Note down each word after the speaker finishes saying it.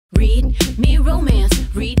Read me romance.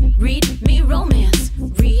 Read me romance.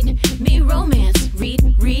 Read me romance.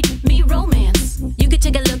 Read me romance. You could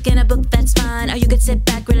take a look in a book, that's fine. Or you could sit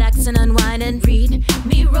back, relax, and unwind and read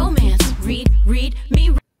me romance. Read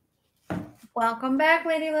me. Welcome back,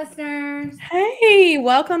 lady listeners. Hey,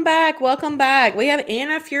 welcome back. Welcome back. We have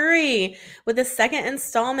Anna Fury with the second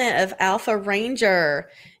installment of Alpha Ranger,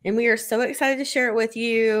 and we are so excited to share it with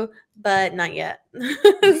you, but not yet.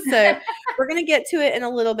 So we're going to get to it in a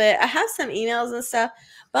little bit. I have some emails and stuff,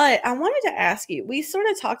 but I wanted to ask you, we sort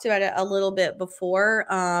of talked about it a little bit before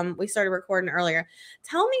we started recording earlier.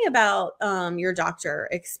 Tell me about your doctor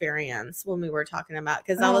experience when we were talking about,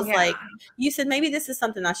 because I was like, you said maybe this is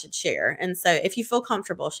something I should share. And so if you feel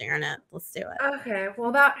comfortable sharing it, let's do it. Okay. Well,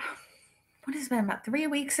 about 3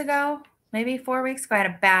 weeks ago, maybe 4 weeks ago, I had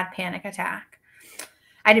a bad panic attack.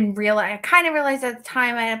 I kind of realized at the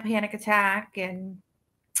time I had a panic attack,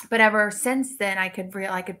 but ever since then I could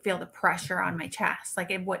feel the pressure on my chest.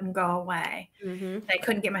 Like it wouldn't go away. Mm-hmm. I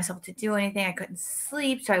couldn't get myself to do anything. I couldn't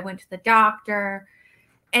sleep. So I went to the doctor.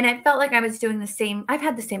 And I felt like I was doing the same. I've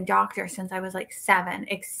had the same doctor since I was like 7,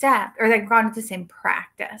 I've gone to the same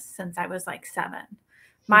practice since I was like 7.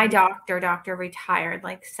 My doctor retired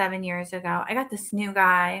like 7 years ago. I got this new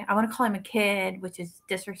guy. I want to call him a kid, which is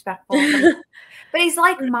disrespectful, but he's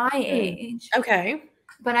like my age. Okay.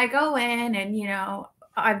 But I go in and,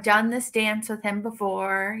 I've done this dance with him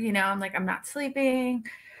before. I'm like, I'm not sleeping.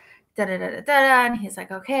 And he's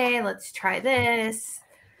like, okay, let's try this.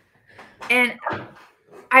 And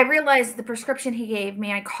I realized the prescription he gave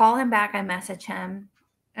me, I call him back, I message him,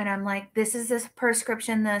 and I'm like, this is this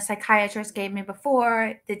prescription the psychiatrist gave me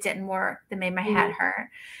before that didn't work, that made my head hurt.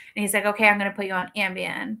 And he's like, okay, I'm going to put you on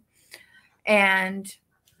Ambien. And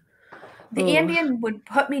the Ambien would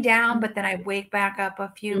put me down, but then I wake back up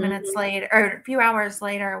a few minutes later, or a few hours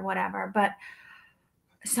later, or whatever. But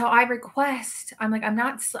so I feel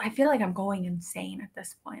like I'm going insane at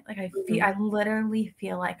this point. Like I literally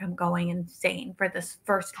feel like I'm going insane for this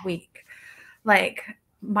first week. Like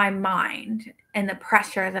my mind and the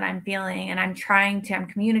pressure that I'm feeling, and I'm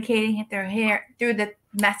communicating it through the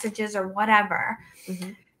messages or whatever.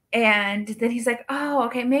 Mm-hmm. And then he's like, oh,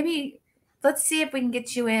 okay, maybe let's see if we can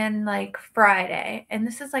get you in like Friday. And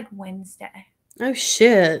this is like Wednesday. Oh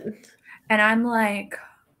shit. And I'm like,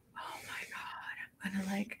 kind of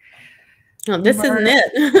like, oh, this isn't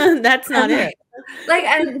it. That's not it. Like,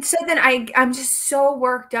 and so then I'm just so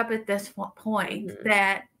worked up at this point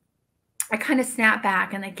that I kind of snap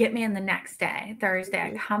back, and they get me in the next day, Thursday.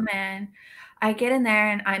 I come in, I get in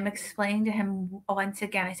there, and I'm explaining to him once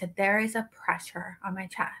again. I said, there is a pressure on my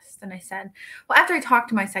chest. And I said, well, after I talked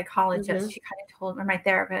to my psychologist, she kind of told me, my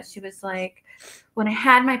therapist, she was like, when I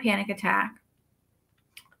had my panic attack,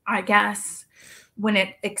 I guess when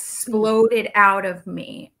it exploded out of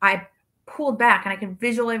me, I pulled back, and I could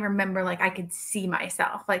visually remember, like I could see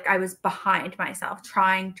myself, like I was behind myself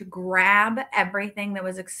trying to grab everything that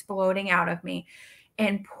was exploding out of me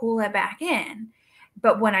and pull it back in.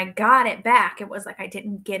 But when I got it back, it was like I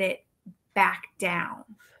didn't get it back down.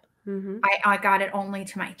 Mm-hmm. I got it only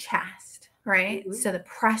to my chest, right? Mm-hmm. So the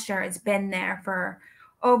pressure has been there for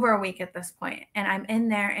over a week at this point. And I'm in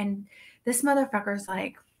there, and this motherfucker's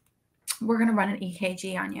like, we're going to run an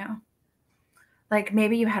EKG on you. Like,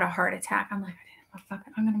 maybe you had a heart attack. I'm like,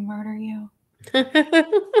 I'm going to murder you.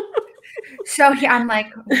 So I'm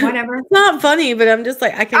like, whatever. It's not funny, but I'm just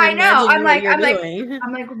like, I know. I'm like,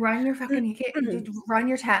 run your fucking EKG, run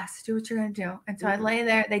your test, do what you're going to do. And so I lay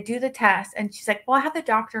there, they do the test, and she's like, well, I'll have the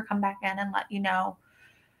doctor come back in and let you know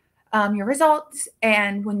your results.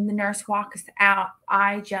 And when the nurse walks out,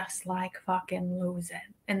 I just like fucking lose it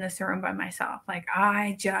in this room by myself. Like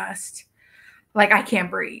I can't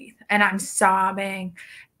breathe, and I'm sobbing,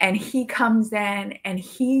 and he comes in, and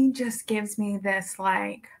he just gives me this,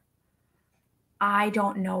 like, I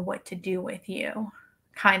don't know what to do with you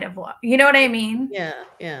kind of look. You know what I mean? Yeah.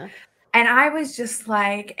 Yeah. And I was just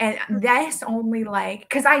like, and that's only like,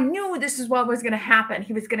 because I knew this is what was going to happen.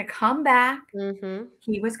 He was going to come back. Mm-hmm.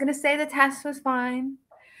 He was going to say the test was fine.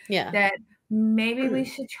 Yeah. That maybe we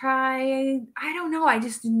should try. I don't know. I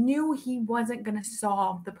just knew he wasn't going to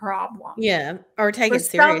solve the problem. Yeah. Or take it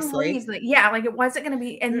seriously. Yeah. Like it wasn't going to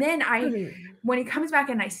be. And then when he comes back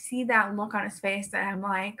and I see that look on his face, that I'm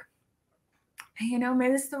like,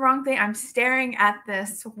 maybe this is the wrong thing. I'm staring at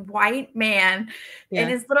this white man in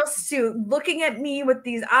his little suit looking at me with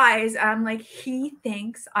these eyes. I'm like, he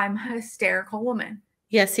thinks I'm a hysterical woman.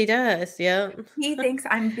 Yes, he does. Yeah. He thinks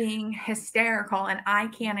I'm being hysterical, and I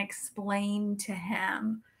can't explain to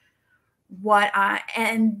him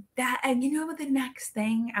and the next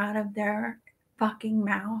thing out of their fucking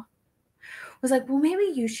mouth was like, well,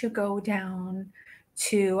 maybe you should go down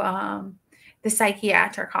to the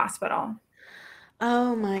psychiatric hospital.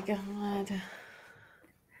 Oh my God.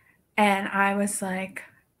 And I was like,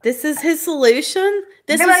 this is his solution?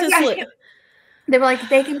 This was his solution. They were like,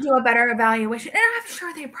 they can do a better evaluation. And I'm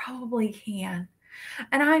sure they probably can.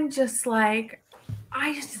 And I'm just like, I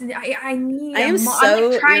am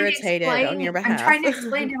so irritated on your behalf. I'm trying to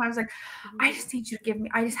explain to him. I was like, I just need you to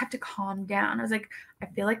I just have to calm down. I was like, I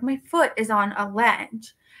feel like my foot is on a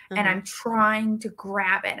ledge and I'm trying to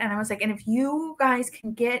grab it. And I was like, and if you guys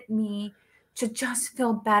can get me to just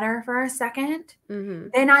feel better for a second,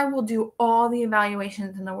 then I will do all the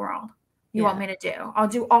evaluations in the world you want me to do. I'll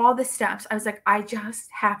do all the steps. I was like, I just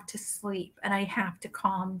have to sleep and I have to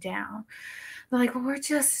calm down. They're like, well, we're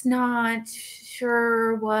just not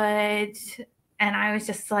sure what. And I was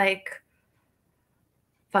just like,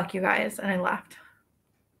 fuck you guys. And I left.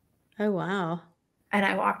 Oh, wow. And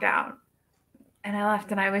I walked out and I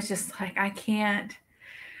left and I was just like, I can't.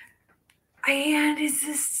 And it's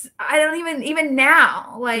just, I don't even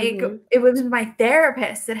now, like it was my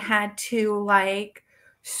therapist that had to like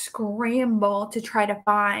scramble to try to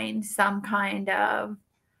find some kind of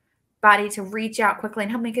body to reach out quickly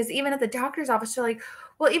and help me. Because even at the doctor's office, they're like,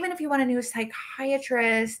 well, even if you want a new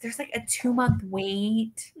psychiatrist, there's like a 2-month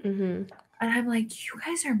wait. And I'm like, you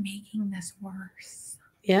guys are making this worse.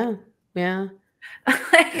 Yeah.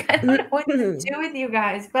 Like, I don't know what to do with you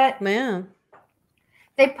guys, but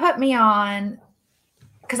they put me on,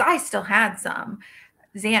 because I still had some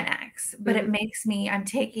Xanax, but it makes me, I'm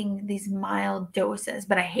taking these mild doses,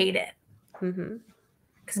 but I hate it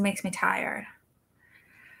because it makes me tired.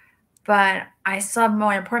 But I still have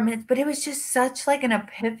more appointments, but it was just such like an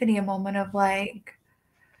epiphany, a moment of like,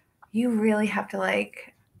 you really have to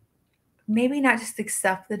like, maybe not just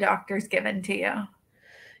accept the doctor's given to you.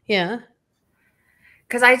 Yeah.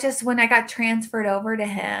 Because I just, when I got transferred over to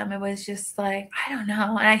him, it was just like, I don't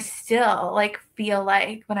know. And I still like feel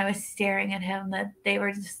like when I was staring at him that they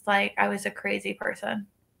were just like, I was a crazy person.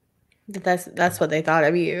 That's what they thought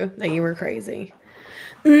of you, that you were crazy.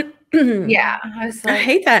 Yeah. I was like, I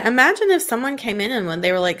hate that. Imagine if someone came in and when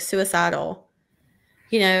they were like suicidal,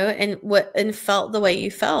 you know, and felt the way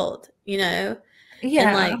you felt, you know? Yeah.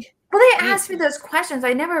 And like, well, they asked me those questions.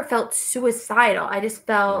 I never felt suicidal. I just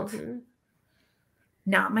felt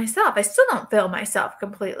not myself. I still don't feel myself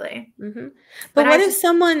completely. But what if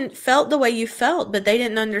someone felt the way you felt, but they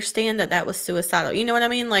didn't understand that that was suicidal? You know what I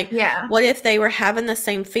mean? Like, what if they were having the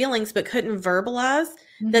same feelings, but couldn't verbalize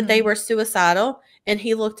that they were suicidal? And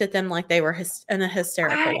he looked at them like they were a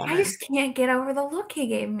hysterical woman. I just can't get over the look he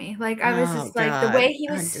gave me. Like, I was just like, the way he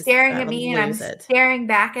was staring at me and I'm staring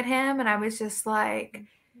back at him. And I was just like,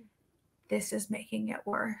 this is making it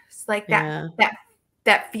worse. Like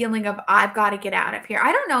that feeling of, I've got to get out of here.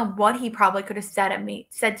 I don't know what he probably could have said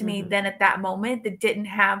to me then at that moment that didn't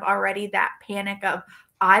have already that panic of,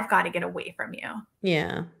 I've got to get away from you.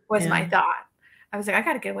 Yeah. Was my thought. I was like, I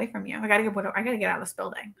got to get away from you. I got to get out of this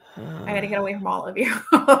building. I got to get away from all of you. You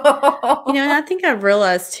know, and I think I've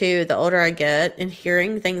realized too, the older I get and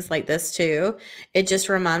hearing things like this too, it just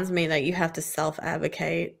reminds me that you have to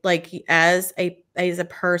self-advocate. Like as a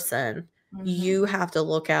person, you have to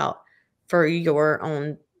look out for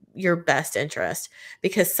your best interest,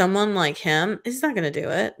 because someone like him is not going to do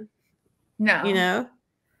it. No. You know?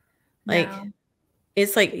 Like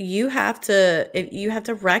it's like you have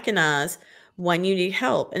to recognize when you need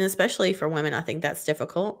help. And especially for women, I think that's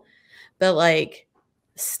difficult. But like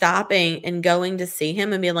stopping and going to see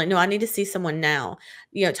him and being like, no, I need to see someone now.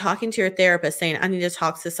 You know, talking to your therapist saying, I need to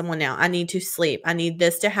talk to someone now. I need to sleep. I need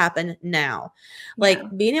this to happen now. Like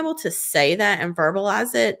being able to say that and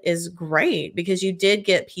verbalize it is great, because you did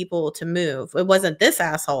get people to move. It wasn't this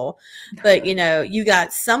asshole, but you know, you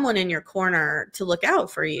got someone in your corner to look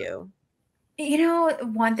out for you. You know,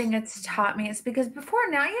 one thing it's taught me is because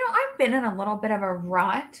before now, you know, I've been in a little bit of a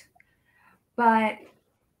rut, but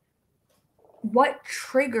what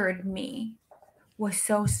triggered me was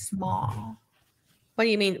so small. What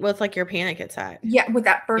do you mean with like your panic attack? Yeah, with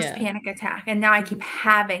that first panic attack. And now I keep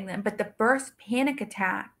having them. But the first panic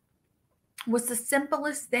attack was the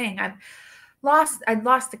simplest thing. I'd lost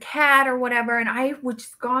a cat or whatever, and I would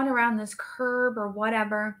just gone around this curb or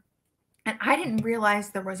whatever. And I didn't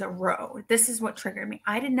realize there was a road. This is what triggered me.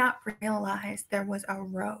 I did not realize there was a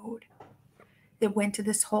road that went to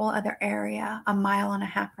this whole other area 1.5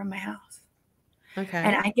 miles from my house. Okay.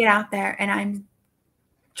 And I get out there and I'm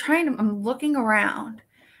looking around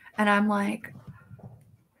and I'm like,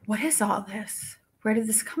 what is all this? Where did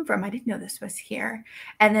this come from? I didn't know this was here.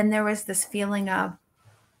 And then there was this feeling of,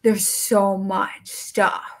 there's so much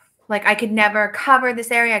stuff. Like I could never cover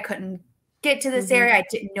this area. I couldn't get to this area. I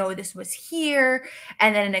didn't know this was here.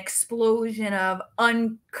 And then an explosion of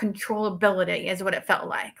uncontrollability is what it felt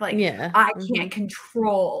like. Like, Yeah. I can't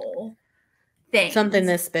control things. Something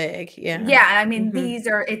this big. Yeah. Yeah. I mean,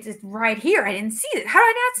 it's right here. I didn't see it. How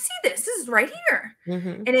did I not see this? This is right here.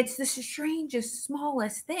 And it's the strangest,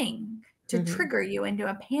 smallest thing to trigger you into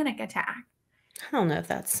a panic attack. I don't know if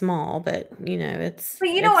that's small, but you know, it's. But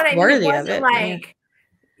you know what I mean? Worthy It of wasn't it. like,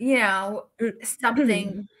 you know,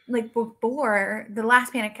 something like before. The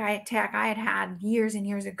last panic attack I had years and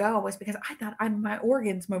years ago was because I thought my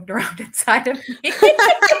organs moved around inside of me.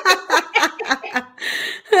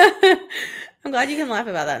 I'm glad you can laugh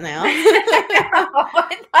about that now.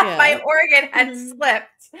 I thought my organ had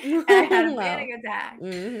slipped and I had a panic attack.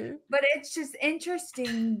 But it's just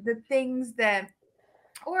interesting the things that,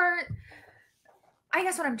 or I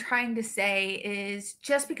guess what I'm trying to say is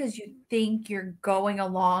just because you think you're going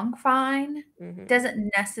along fine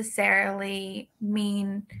doesn't necessarily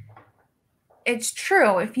mean it's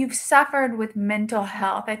true. If you've suffered with mental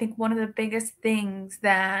health, I think one of the biggest things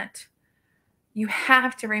that you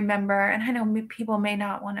have to remember, and I know people may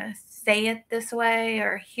not want to say it this way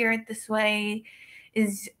or hear it this way,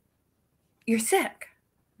 is you're sick.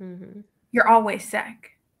 You're always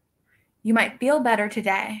sick. You might feel better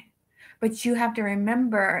today, but you have to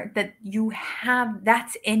remember that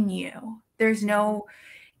that's in you. There's no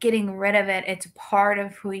getting rid of it. It's part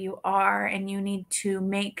of who you are, and you need to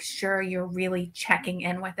make sure you're really checking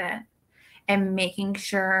in with it and making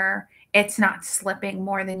sure it's not slipping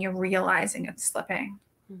more than you're realizing it's slipping.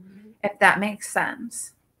 If that makes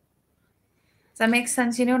sense. Does that make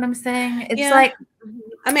sense? You know what I'm saying? It's like,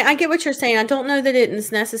 I mean, I get what you're saying. I don't know that it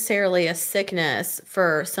is necessarily a sickness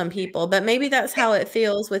for some people, but maybe that's how it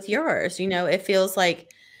feels with yours. You know, it feels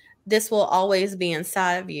like this will always be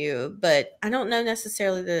inside of you, but I don't know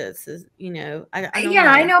necessarily that this is, you know, I don't know.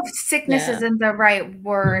 I know sickness isn't the right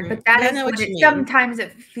word, but that is what it, sometimes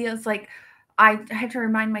it feels like. I have to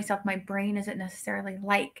remind myself my brain isn't necessarily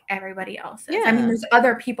like everybody else's. I mean, there's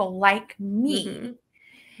other people like me.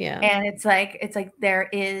 And it's like there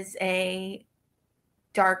is a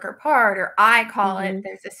darker part, or I call it,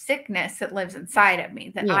 there's a sickness that lives inside of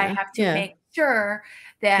me that I have to make sure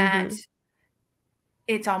that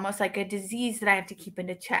it's almost like a disease that I have to keep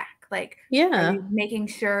into check. Like, are you making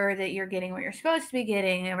sure that you're getting what you're supposed to be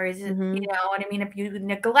getting? Or is it, you know what I mean? If you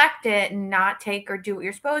neglect it and not take or do what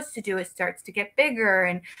you're supposed to do, it starts to get bigger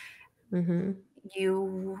and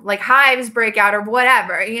you like hives break out or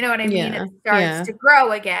whatever, you know what I mean? It starts to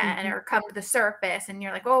grow again or come to the surface and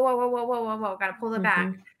you're like, oh, whoa, gotta pull it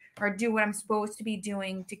back or do what I'm supposed to be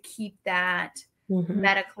doing to keep that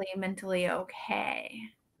medically, mentally okay.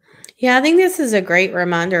 Yeah, I think this is a great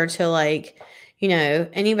reminder to, like, you know,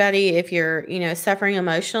 anybody, if you're, you know, suffering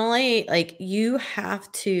emotionally, like, you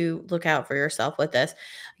have to look out for yourself with this.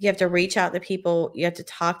 You have to reach out to people. You have to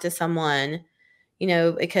talk to someone, you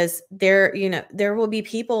know, because there will be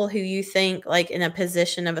people who you think like in a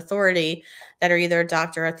position of authority that are either a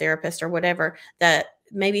doctor, a therapist, or whatever, that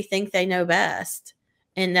maybe think they know best.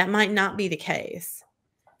 And that might not be the case.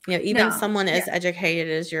 You know, even someone as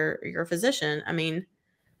educated as your physician, I mean,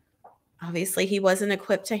 obviously he wasn't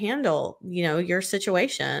equipped to handle, you know, your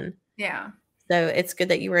situation. Yeah. So it's good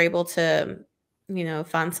that you were able to, you know,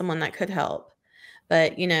 find someone that could help.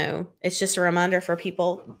 But, you know, it's just a reminder for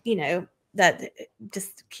people, you know, that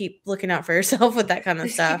just keep looking out for yourself with that kind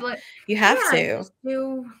of stuff. You have to.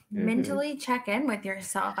 Mentally check in with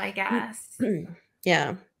yourself, I guess.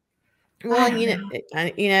 Yeah. Well,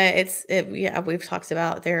 we've talked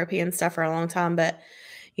about therapy and stuff for a long time, but,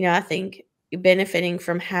 you know, I think benefiting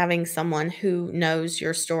from having someone who knows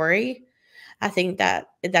your story, I think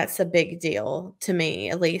that's a big deal to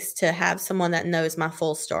me, at least, to have someone that knows my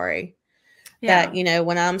full story. That, you know,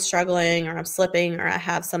 when I'm struggling or I'm slipping or I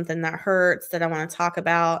have something that hurts that I want to talk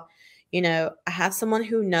about, you know, I have someone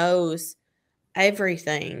who knows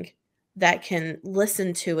everything that can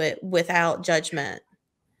listen to it without judgment.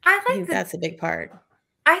 I think that's a big part.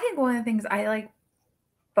 I think one of the things I like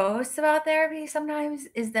boast about therapy sometimes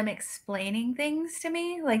is them explaining things to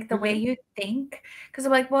me, like the way you think. Because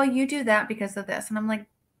I'm like, well, you do that because of this. And I'm like,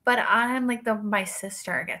 but I'm like my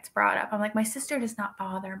sister gets brought up. I'm like, my sister does not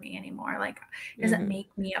bother me anymore. Like, it doesn't make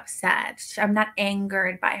me upset. I'm not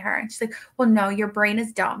angered by her. And she's like, well, no, your brain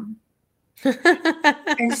is dumb.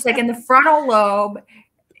 And she's like, in the frontal lobe,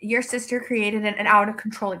 your sister created an out of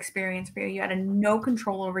control experience for you. You had no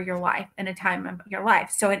control over your life in a time of your life.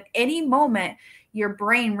 So at any moment, your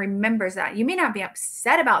brain remembers that. You may not be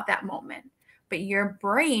upset about that moment, but your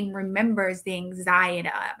brain remembers the anxiety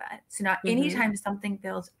of it. So now anytime something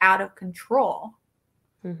feels out of control,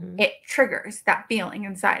 it triggers that feeling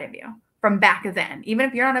inside of you. from back then. Even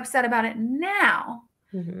if you're not upset about it now,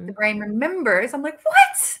 the brain remembers. I'm like,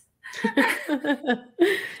 what?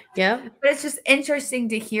 Yep. But it's just interesting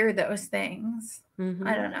to hear those things.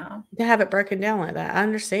 I don't know. To have it broken down like that. I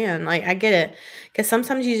understand. Like, I get it. Because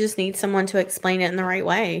sometimes you just need someone to explain it in the right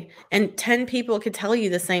way. And 10 people could tell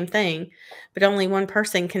you the same thing, but only one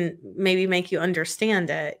person can maybe make you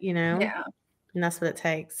understand it, you know? Yeah. And that's what it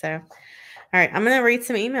takes. So, all right, I'm going to read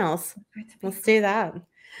some emails. Let's do that.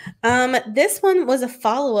 This one was a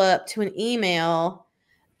follow-up to an email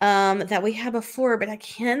that we had before, but I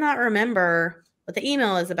cannot remember what the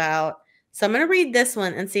email is about. So I'm going to read this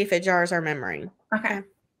one and see if it jars our memory. Okay.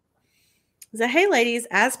 So, hey, ladies,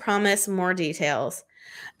 as promised, more details.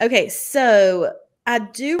 Okay, so I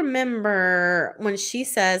do remember when she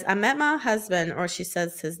says, I met my husband, or she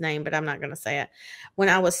says his name, but I'm not going to say it, when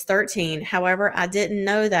I was 13. However, I didn't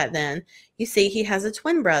know that then. You see, he has a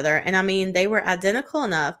twin brother, and I mean, they were identical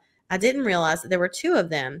enough. I didn't realize that there were two of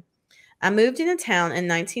them. I moved into town in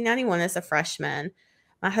 1991 as a freshman.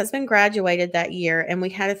 My husband graduated that year, and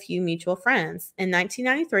we had a few mutual friends. In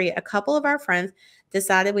 1993, a couple of our friends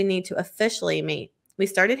decided we need to officially meet. We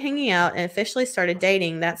started hanging out and officially started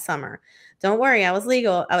dating that summer. Don't worry, I was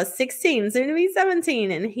legal. I was 16, soon to be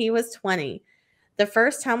 17, and he was 20. The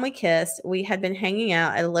first time we kissed, we had been hanging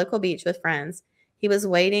out at a local beach with friends. He was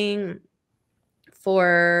waiting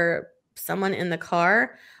for someone in the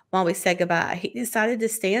car while we said goodbye. He decided to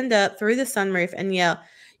stand up through the sunroof and yell,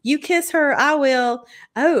 "You kiss her, I will."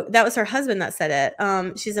 Oh, that was her husband that said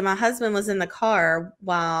it. She said, my husband was in the car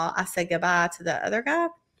while I said goodbye to the other guy.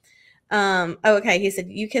 Okay. He said,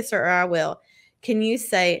 "You kiss her or I will. Can you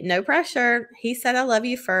say no pressure?" He said, "I love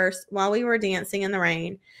you" first while we were dancing in the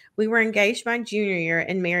rain. We were engaged my junior year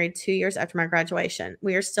and married 2 years after my graduation.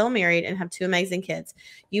 We are still married and have 2 amazing kids.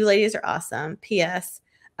 You ladies are awesome. P.S.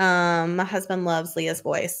 My husband loves Leah's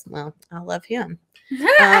voice. Well, I love him. Hold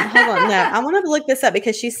on. No, I want to look this up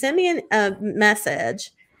because she sent me a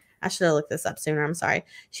message. I should have looked this up sooner. I'm sorry.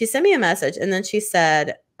 She sent me a message and then she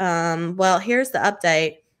said, well, here's the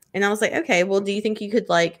update. And I was like, okay, well, do you think you could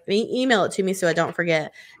like email it to me so I don't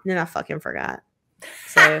forget? And then I fucking forgot.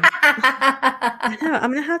 So I know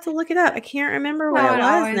I'm going to have to look it up. I can't remember what it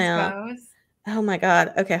was now. Goes. Oh my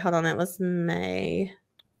God. Okay. Hold on. It was May.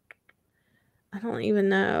 I don't even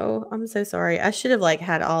know. I'm so sorry. I should have like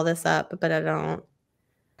had all this up, but I don't.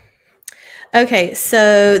 Okay,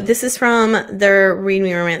 so this is from their Read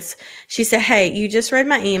Me Romance. She said, "Hey, you just read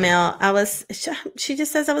my email. She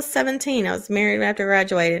just says I was 17. I was married after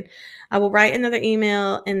graduated. I will write another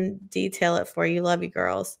email and detail it for you. Love you,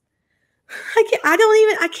 girls."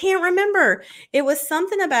 I can't remember. It was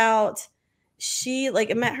something about she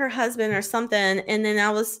like met her husband or something. And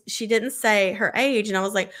then she didn't say her age. And I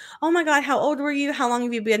was like, oh my God, how old were you? How long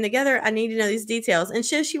have you been together? I need to know these details. And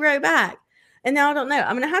she wrote back. And now I don't know.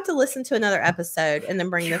 I'm going to have to listen to another episode and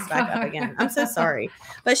then bring this back up again. I'm so sorry.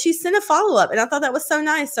 But she sent a follow-up and I thought that was so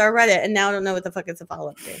nice. So I read it and now I don't know what the fuck it's a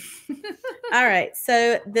follow-up to. All right.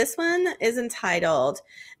 So this one is entitled,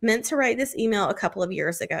 "Meant to write this email a couple of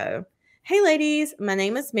years ago. Hey ladies, my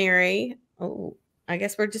name is Mary." Oh, I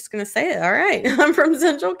guess we're just going to say it. All right. I'm from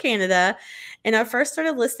Central Canada and I first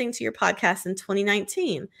started listening to your podcast in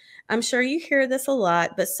 2019. I'm sure you hear this a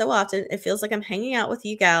lot, but so often it feels like I'm hanging out with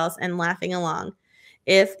you gals and laughing along.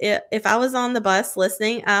 If I was on the bus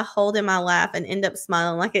listening, I hold in my laugh and end up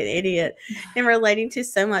smiling like an idiot and relating to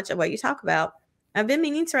so much of what you talk about. I've been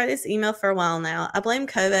meaning to write this email for a while now. I blame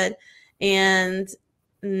COVID and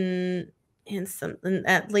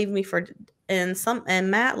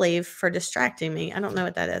mat leave for distracting me. I don't know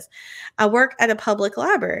what that is. I work at a public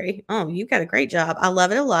library. Oh, you got a great job. I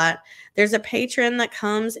love it a lot. There's a patron that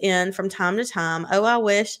comes in from time to time. Oh, I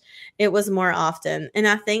wish it was more often. And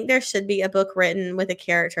I think there should be a book written with a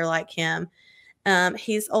character like him.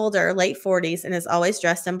 He's older, late 40s, and is always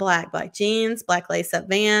dressed in black jeans, black lace-up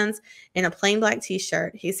Vans, and a plain black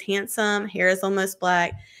t-shirt. He's handsome. Hair is almost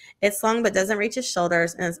black. It's long but doesn't reach his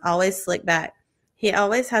shoulders and is always slicked back. He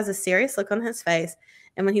always has a serious look on his face,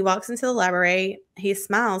 and when he walks into the library, he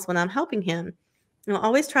smiles when I'm helping him. I'll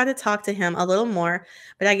always try to talk to him a little more,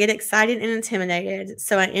 but I get excited and intimidated,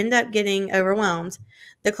 so I end up getting overwhelmed.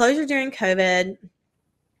 The closure during COVID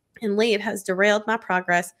and leave has derailed my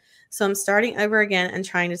progress, so I'm starting over again and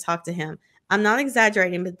trying to talk to him. I'm not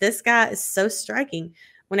exaggerating, but this guy is so striking.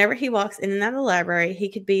 Whenever he walks in and out of the library, he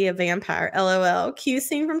could be a vampire. LOL. Cue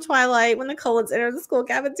scene from Twilight when the Cullens enter the school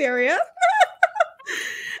cafeteria.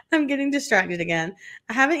 I'm getting distracted again.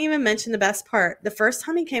 I haven't even mentioned the best part. The first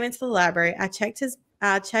time he came into the library, I checked his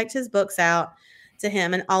books out to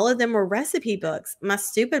him, and all of them were recipe books. My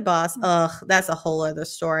stupid boss, ugh, that's a whole other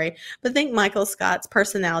story. But think Michael Scott's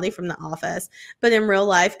personality from The Office, but in real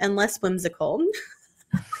life and less whimsical.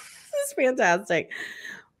 This is fantastic.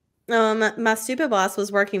 My stupid boss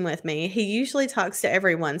was working with me. He usually talks to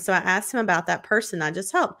everyone, so I asked him about that person I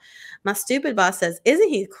just helped. My stupid boss says, "Isn't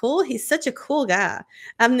he cool? He's such a cool guy."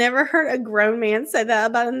 I've never heard a grown man say that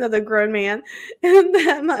about another grown man, and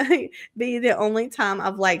that might be the only time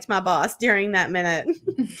I've liked my boss during that minute.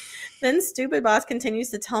 Then stupid boss continues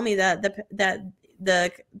to tell me that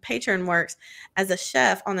the patron works as a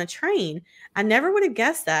chef on a train. I never would have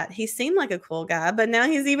guessed that. He seemed like a cool guy, but now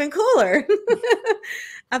he's even cooler.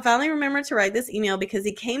 I finally remembered to write this email because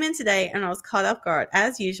he came in today and I was caught off guard,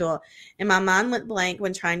 as usual, and my mind went blank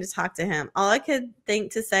when trying to talk to him. All I could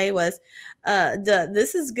think to say was,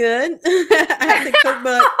 this is good. I have the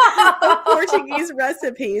cookbook of Portuguese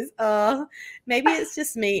recipes. Maybe it's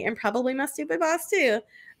just me and probably my stupid boss too,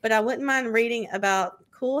 but I wouldn't mind reading about a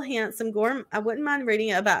cool, handsome gourmet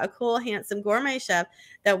chef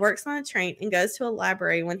that works on a train and goes to a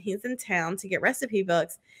library when he's in town to get recipe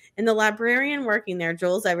books, and the librarian working there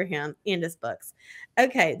drools over him and his books.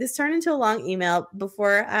 Okay, this turned into a long email.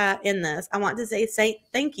 Before I end this, I want to say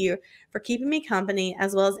thank you for keeping me company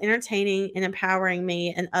as well as entertaining and empowering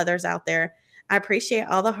me and others out there. I appreciate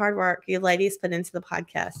all the hard work you ladies put into the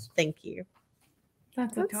podcast. Thank you.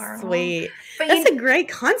 That's adorable. Sweet. But That's a great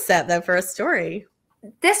concept, though, for a story.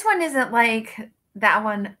 This one isn't like that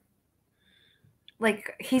one.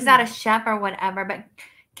 Like, he's not a chef or whatever, but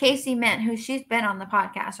Casey Mint, who she's been on the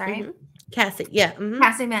podcast, right? Mm-hmm. Cassie, yeah. Mm-hmm.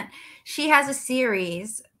 Cassie Mint. She has a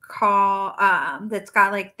series called that's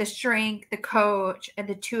got like the shrink, the coach, and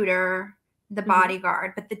the tutor, the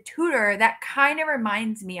bodyguard. But the tutor, that kind of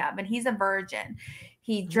reminds me of, and he's a virgin.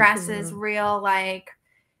 He dresses real like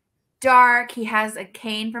dark. He has a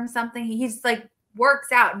cane from something. He's like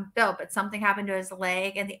works out and built, but something happened to his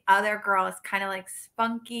leg, and the other girl is kind of like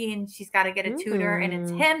spunky, and she's got to get a tutor, and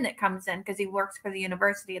it's him that comes in because he works for the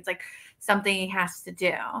university. It's like something he has to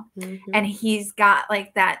do, and he's got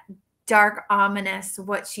like that dark, ominous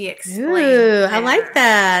what she explained. Ooh, I like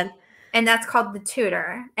that. And that's called The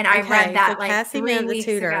Tutor, and I read that like 3 weeks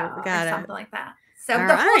ago or something like that. So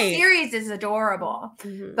the whole series is adorable,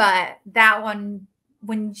 but that one,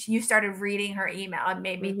 when you started reading her email, it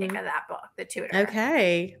made me think of that book, The Tutor.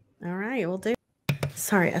 Okay. All right. We'll do.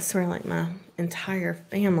 Sorry, I swear like my entire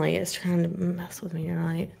family is trying to mess with me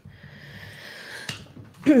tonight.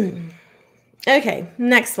 Okay,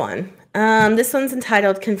 next one. This one's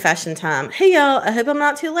entitled Confession Time. Hey, y'all. I hope I'm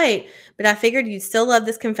not too late, but I figured you'd still love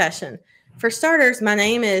this confession. For starters, my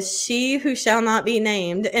name is She Who Shall Not Be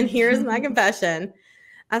Named, and here's my confession.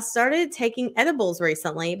 I started taking edibles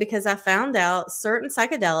recently because I found out certain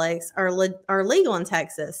psychedelics are legal in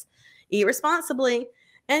Texas. Eat responsibly.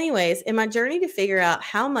 Anyways, in my journey to figure out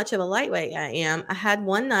how much of a lightweight I am, I had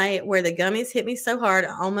one night where the gummies hit me so hard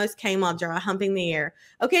I almost came while dry humping the air.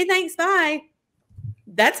 Okay, thanks, bye.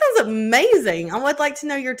 That sounds amazing. I would like to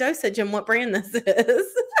know your dosage and what brand this is.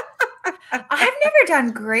 I've never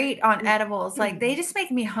done great on edibles. Like, they just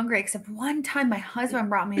make me hungry, except one time my husband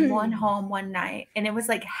brought me one home one night, and it was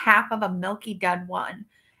like half of a Milky Dud one,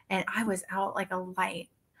 and I was out like a light.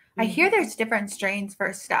 I hear there's different strains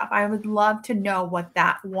for stuff. I would love to know what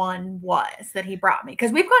that one was that he brought me,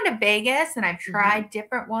 because we've gone to Vegas and I've tried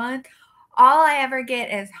different ones. All I ever get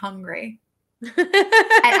is hungry. And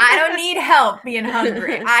I don't need help being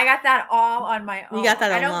hungry. I got that all on my own. You got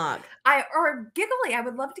that on lock. Or giggly. I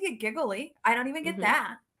would love to get giggly. I don't even get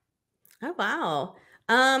that. Oh, wow.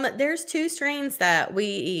 There's 2 strains that we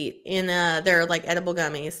eat in they're like edible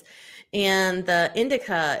gummies. And the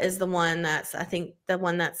indica is the one that's, I think the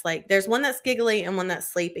one that's like, there's one that's giggly and one that's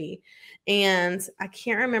sleepy. And I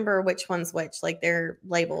can't remember which one's which. Like, they're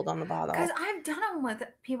labeled on the bottle. Because I've done them with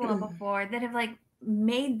people before that have like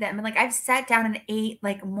made them, and like I've sat down and ate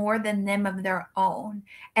like more than them of their own,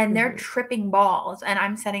 and they're tripping balls, and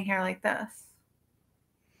I'm sitting here like this.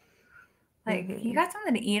 Like, you got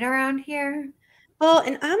something to eat around here? Well,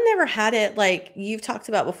 and I've never had it like you've talked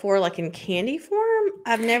about before, like in candy form.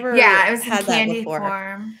 I've never it was had in candy that before.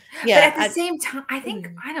 form. Yeah, but at the same time, I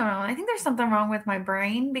think I don't know. I think there's something wrong with my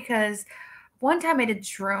brain, because one time I did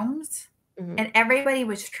shrooms and everybody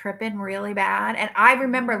was tripping really bad, and I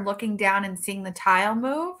remember looking down and seeing the tile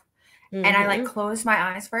move, and I like closed my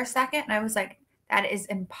eyes for a second, and I was like, "That is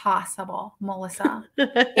impossible, Melissa.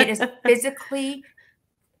 It is physically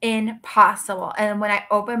impossible." And when I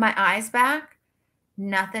opened my eyes back,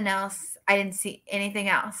 nothing else. I didn't see anything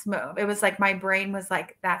else move. It was like my brain was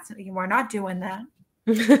like, we're not doing that.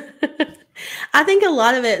 I think a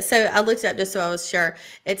lot of it, so I looked up just so I was sure.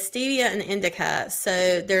 It's stevia and indica.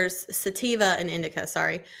 So there's sativa and indica,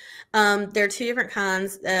 sorry. There are two different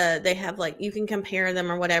kinds. They have like, you can compare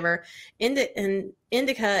them or whatever. And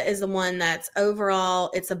indica is the one that's overall,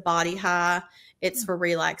 it's a body high. It's for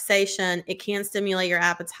relaxation. It can stimulate your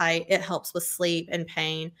appetite. It helps with sleep and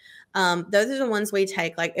pain. Those are the ones we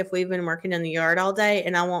take. Like if we've been working in the yard all day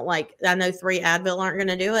and I want I know 3 Advil aren't going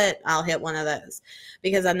to do it. I'll hit one of those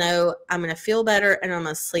because I know I'm going to feel better and I'm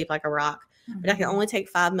going to sleep like a rock. But I can only take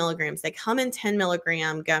 5 milligrams. They come in 10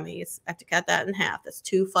 milligram gummies. I have to cut that in half. That's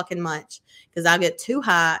too fucking much because I'll get too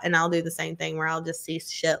high and I'll do the same thing where I'll just see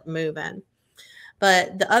shit moving.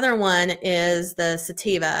 But the other one is the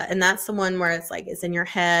sativa, and that's the one where it's like it's in your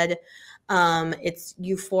head. It's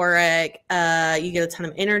euphoric. You get a ton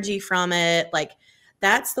of energy from it. Like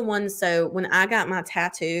that's the one. So when I got my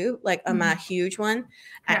tattoo, like on my huge one,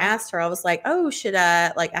 I asked her, I was like, oh, should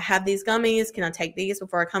I, like, I have these gummies. Can I take these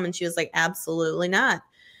before I come? And she was like, absolutely not.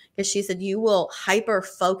 Because she said, you will hyper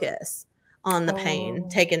focus on the pain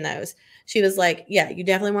taking those. She was like, yeah, you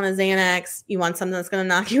definitely want a Xanax. You want something that's going to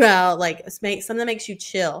knock you out. Like something that makes you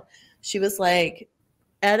chill. She was like,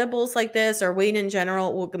 edibles like this or weed in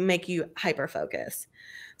general will make you hyper focus.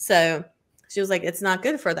 So she was like, it's not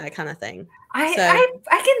good for that kind of thing. I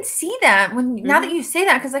can see that now that you say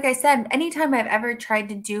that, because like I said, anytime I've ever tried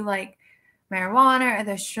to do like marijuana or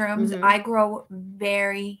the shrooms, I grow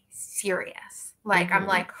very serious. Like I'm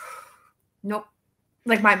like, nope.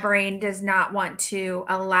 Like my brain does not want to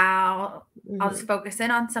allow, I'll just focus in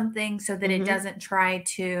on something so that it doesn't try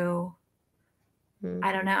to,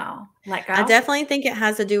 I don't know, let go. I definitely think it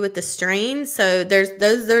has to do with the strain. So those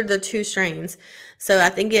are the 2 strains. So I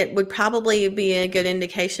think it would probably be a good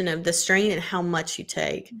indication of the strain and how much you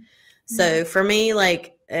take. So for me,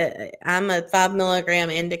 like I'm a 5 milligram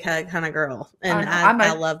indica kind of girl, and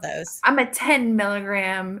I love those. I'm a 10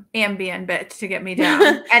 milligram Ambien bitch to get me down,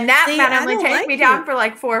 and that might only take me down for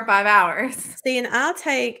like 4 or 5 hours. See, and I'll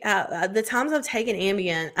take the times I've taken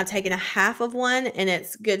Ambien, I've taken a half of one, and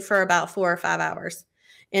it's good for about 4 or 5 hours.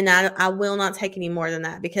 And I will not take any more than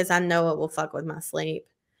that because I know it will fuck with my sleep.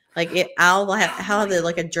 Like I'll have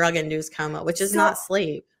like a drug induced coma, which is not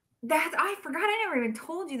sleep. I forgot I never even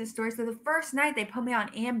told you the story. So the first night they put me on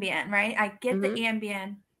Ambien, right? I get the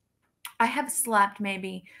Ambien. I have slept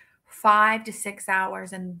maybe 5 to 6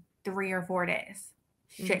 hours in 3 or 4 days.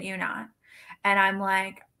 Shit you not. And I'm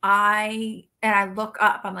like, I look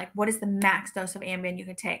up, I'm like, what is the max dose of Ambien you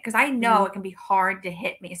can take? Because I know it can be hard to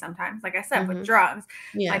hit me sometimes. Like I said, with drugs,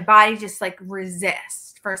 my body just like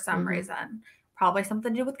resists for some reason. Probably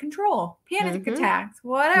something to do with control, panic attacks,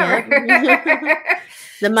 whatever.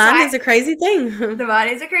 The mind is a crazy thing. The body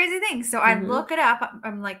is a crazy thing. So I look it up.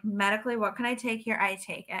 I'm like, medically, what can I take here? I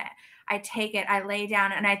take it. I lay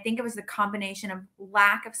down. And I think it was the combination of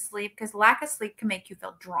lack of sleep, because lack of sleep can make you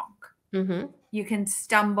feel drunk. You can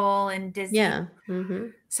stumble and dizzy. Yeah.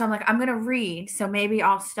 So I'm like, I'm going to read. So maybe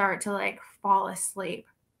I'll start to like fall asleep.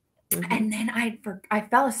 And then I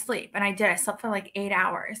fell asleep, and I slept for like 8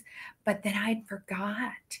 hours, but then I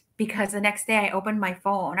forgot because the next day I opened my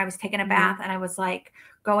phone. I was taking a bath and I was like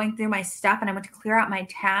going through my stuff, and I went to clear out my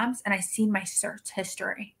tabs, and I seen my search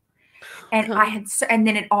history, and and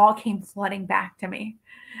then it all came flooding back to me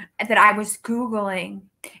that I was Googling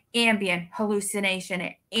Ambien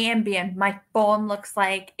hallucination. Ambien, my phone looks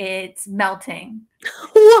like it's melting.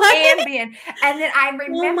 What? Ambien. And then I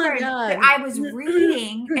remembered that I was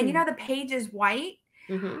reading, and you know the page is white.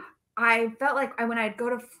 I felt like when I'd go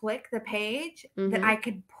to flick the page that I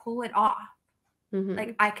could pull it off.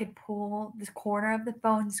 Like I could pull this corner of the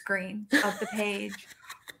phone screen of the page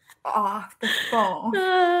off the phone.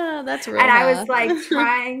 That's real. And I was like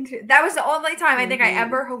trying to, that was the only time I think I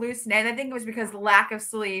ever hallucinated. I think it was because lack of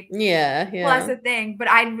sleep. Yeah. Plus a thing. But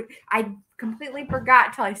I completely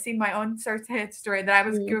forgot till I seen my own search history that I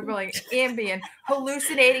was Googling Ambien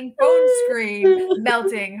hallucinating phone screen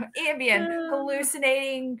melting, Ambien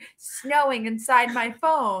hallucinating snowing inside my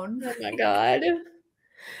phone. Oh my God.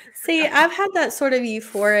 See, I've had that sort of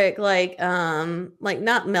euphoric, like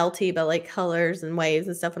not melty, but like colors and waves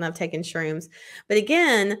and stuff when I've taken shrooms. But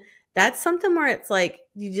again, that's something where it's like,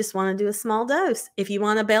 you just want to do a small dose. If you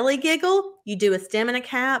want a belly giggle, you do a stem and a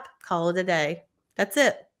cap, call it a day. That's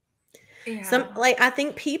it. Yeah. I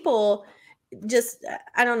think people just,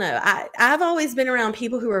 I don't know. I've always been around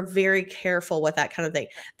people who are very careful with that kind of thing.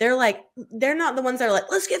 They're like, they're not the ones that are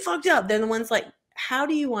like, let's get fucked up. They're the ones like, how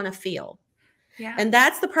do you want to feel? Yeah. And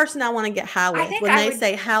that's the person I want to get high with when they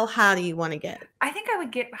say, how high do you want to get? I think I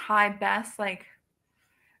would get high best, like,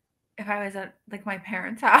 if I was at, like, my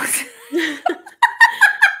parents' house.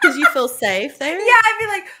 Because you feel safe there? Yeah, I'd be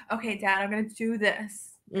like, okay, Dad, I'm going to do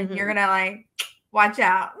this. And you're going to like, watch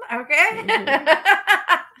out. Okay.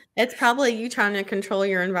 It's probably you trying to control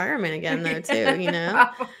your environment again, though, too, you know?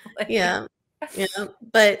 Probably. Yeah. Yeah.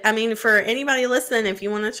 But I mean, for anybody listening, if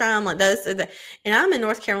you want to try them, like those, and I'm in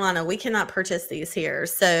North Carolina, we cannot purchase these here.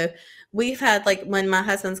 So we've had, like, when my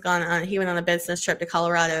husband's gone on, he went on a business trip to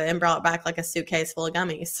Colorado and brought back like a suitcase full of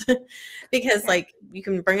gummies because like you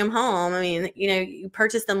can bring them home. I mean, you know, you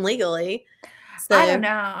purchase them legally. So, I don't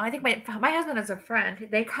know. I think my husband has a friend.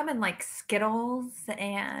 They come in like Skittles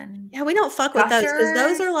and yeah, we don't fuck with those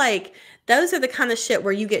because those are the kind of shit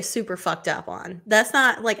where you get super fucked up on. That's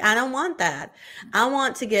not like, I don't want that. I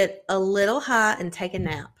want to get a little high and take a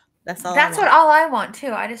nap. That's all. That's what all I want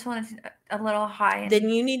too. I just wanted a little high. Then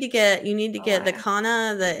you need to get the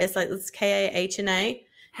Kana. It's KAHNA.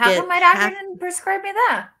 How come my doctor didn't prescribe me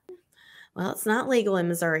that? Well, it's not legal in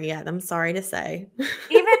Missouri yet. I'm sorry to say.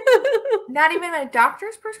 Not even a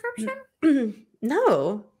doctor's prescription?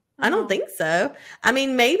 No, I don't think so. I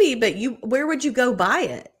mean, maybe, but where would you go buy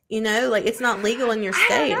it? You know, like it's not legal in your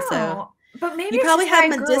state. So, but maybe you probably have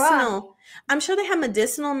medicinal. I'm sure they have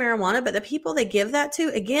medicinal marijuana, but the people they give that to,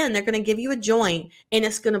 again, they're going to give you a joint and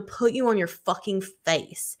it's going to put you on your fucking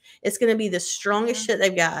face. It's going to be the strongest shit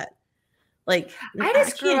they've got. Like, I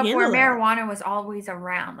just grew up where marijuana was always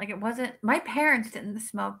around. Like, it wasn't, my parents didn't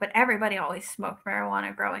smoke, but everybody always smoked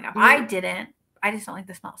marijuana growing up. I didn't. I just don't like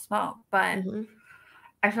the smell of smoke, but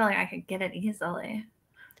I feel like I could get it easily.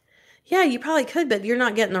 Yeah, you probably could, but you're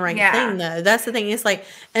not getting the right thing, though. That's the thing. It's like,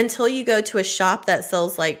 until you go to a shop that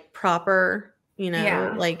sells like proper, you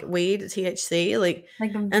know, like weed, THC, like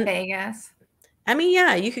in Vegas. I mean,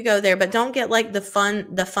 yeah, you could go there, but don't get like the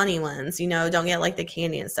funny ones, you know, don't get like the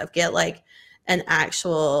candy and stuff. Get like an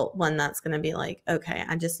actual one that's going to be like, okay,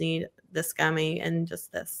 I just need this gummy and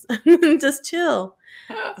just this, just chill.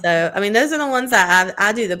 So, I mean, those are the ones that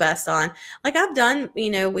I do the best on. Like I've done, you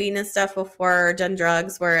know, weed and stuff before, done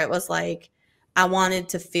drugs where it was like, I wanted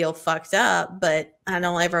to feel fucked up, but I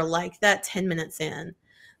don't ever like that 10 minutes in.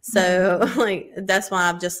 So like, that's why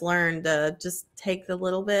I've just learned to just take the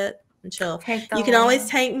little bit and chill. You can always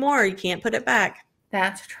take more. You can't put it back.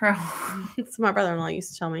 That's true. That's what my brother-in-law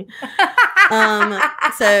used to tell me.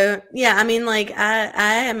 So yeah, I mean, like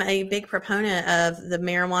I am a big proponent of the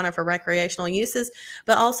marijuana for recreational uses,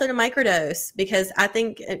 but also to microdose, because I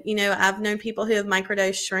think, you know, I've known people who have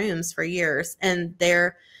microdosed shrooms for years and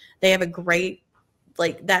they have a great,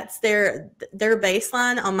 like that's their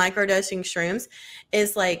baseline on microdosing shrooms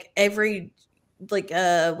is like every, like,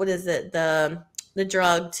 what is it? The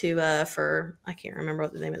drug for, I can't remember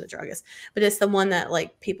what the name of the drug is, but it's the one that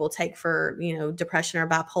like people take for, you know, depression or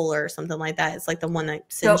bipolar or something like that. It's like the one that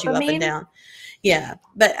sends you up and down. Yeah.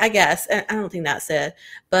 But I guess, I don't think that's it,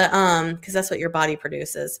 but, cause that's what your body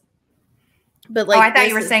produces. But like, I thought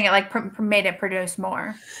you were saying it like made it produce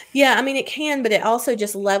more. Yeah, I mean it can, but it also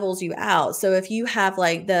just levels you out. So if you have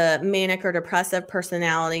like the manic or depressive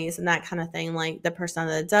personalities and that kind of thing, like the person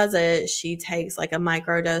that does it, she takes like a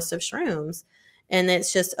microdose of shrooms. And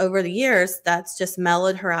it's just over the years, that's just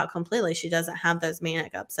mellowed her out completely. She doesn't have those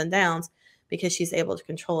manic ups and downs because she's able to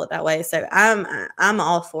control it that way. So I'm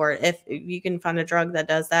all for it. If you can find a drug that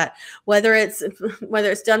does that, whether it's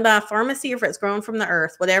done by a pharmacy or if it's grown from the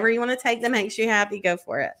earth, whatever you want to take that makes you happy, go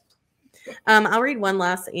for it. I'll read one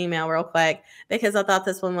last email real quick because I thought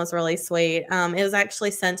this one was really sweet. It was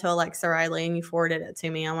actually sent to Alexa Riley and you forwarded it to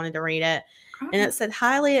me. I wanted to read it. And it said,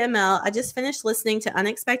 "Hi, Leah and Mel. I just finished listening to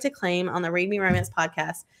Unexpected Claim on the Read Me Romance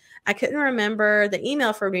podcast. I couldn't remember the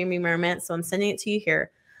email for Read Me Romance, so I'm sending it to you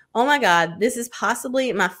here. Oh my God, this is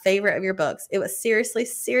possibly my favorite of your books. It was seriously,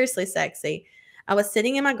 seriously sexy. I was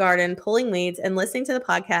sitting in my garden pulling weeds and listening to the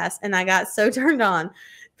podcast, and I got so turned on.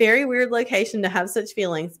 Very weird location to have such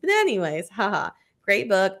feelings. But anyways, haha. Great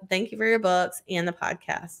book. Thank you for your books and the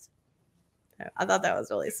podcast." So I thought that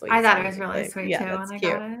was really sweet. I thought it was really sweet too. That's when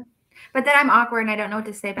cute. I got it. But then I'm awkward and I don't know what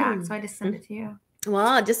to say back, so I just send it to you. Well,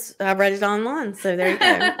 I read it online, so there you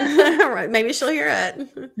go. Maybe she'll hear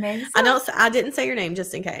it. Maybe so. I didn't say your name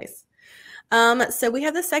just in case. So we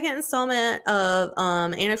have the second installment of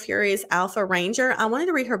Anna Fury's Alpha Ranger. I wanted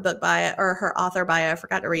to read her book bio or her author bio. I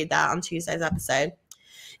forgot to read that on Tuesday's episode.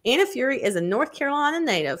 Anna Fury is a North Carolina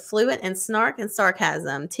native, fluent in snark and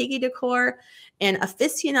sarcasm, tiki decor, and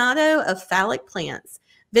aficionado of phallic plants.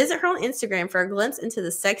 Visit her on Instagram for a glimpse into the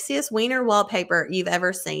sexiest wiener wallpaper you've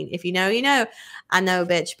ever seen. If you know, you know. I know,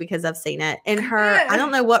 bitch, because I've seen it. And I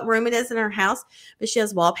don't know what room it is in her house, but she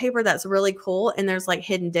has wallpaper that's really cool, and there's like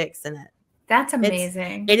hidden dicks in it. That's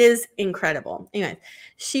amazing. It is incredible. Anyway,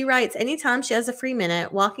 she writes, anytime she has a free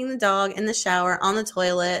minute, walking the dog, in the shower, on the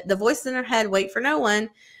toilet, the voices in her head wait for no one.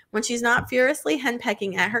 When she's not furiously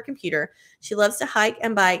henpecking at her computer, she loves to hike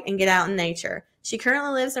and bike and get out in nature. She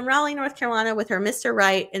currently lives in Raleigh, North Carolina with her Mr.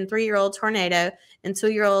 Right and 3-year-old Tornado and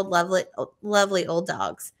 2-year-old lovely old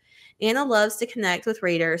dogs. Anna loves to connect with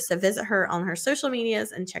readers, so visit her on her social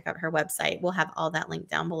medias and check out her website. We'll have all that linked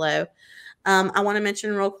down below. I want to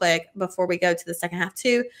mention real quick before we go to the second half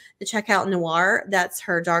too, to check out Noir. That's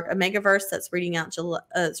her Dark Omegaverse that's reading out.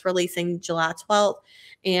 It's releasing July 12th,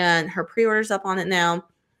 and her pre-order's up on it now.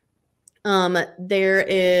 There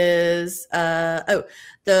is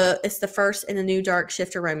it's the first in the new Dark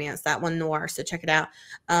Shifter romance, that one, Noir. So check it out.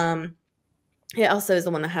 It also is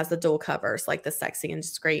the one that has the dual covers, like the sexy and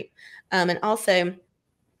discreet. And also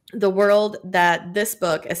the world that this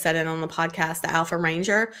book is set in on the podcast, The Alpha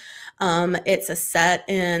Ranger. It's a set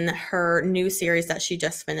in her new series that she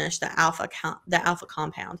just finished, the Alpha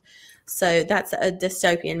Compound. So that's a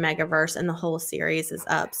dystopian megaverse, and the whole series is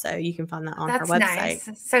up. So you can find that on her website. Nice.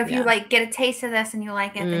 So if you like get a taste of this and you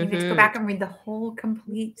like it, then you get to go back and read the whole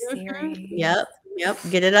complete series. Yep.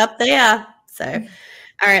 Get it up there. So,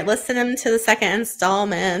 all right, listen to the second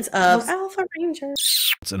installment of Alpha Ranger.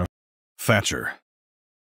 It's in a Thatcher.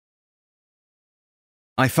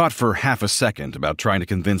 I thought for half a second about trying to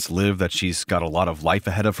convince Liv that she's got a lot of life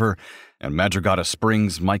ahead of her, and Madrigada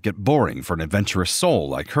Springs might get boring for an adventurous soul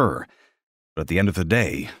like her. But at the end of the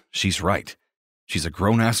day, she's right. She's a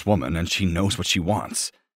grown-ass woman, and she knows what she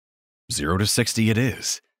wants. 0 to 60 it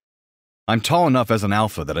is. I'm tall enough as an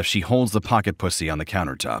alpha that if she holds the pocket pussy on the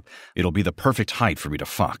countertop, it'll be the perfect height for me to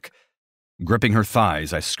fuck. Gripping her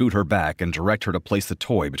thighs, I scoot her back and direct her to place the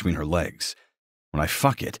toy between her legs. When I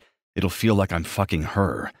fuck it, it'll feel like I'm fucking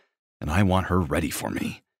her, and I want her ready for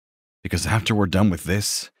me. Because after we're done with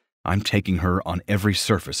this, I'm taking her on every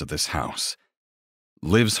surface of this house.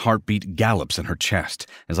 Liv's heartbeat gallops in her chest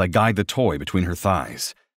as I guide the toy between her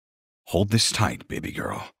thighs. Hold this tight, baby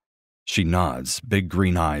girl. She nods, big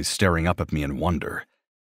green eyes staring up at me in wonder.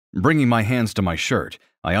 Bringing my hands to my shirt,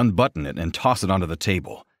 I unbutton it and toss it onto the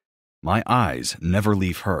table. My eyes never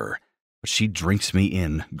leave her, but she drinks me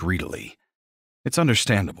in greedily. It's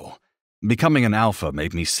understandable. Becoming an alpha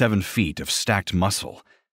made me 7 feet of stacked muscle.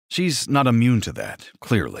 She's not immune to that,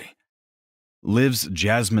 clearly. Liv's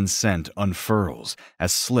jasmine scent unfurls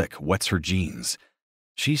as slick wets her jeans.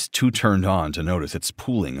 She's too turned on to notice it's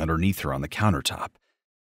pooling underneath her on the countertop.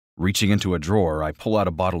 Reaching into a drawer, I pull out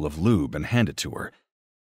a bottle of lube and hand it to her.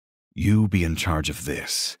 You be in charge of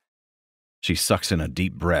this. She sucks in a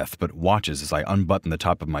deep breath but watches as I unbutton the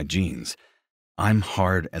top of my jeans. I'm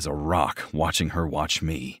hard as a rock watching her watch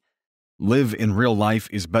me. Liv in real life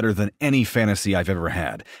is better than any fantasy I've ever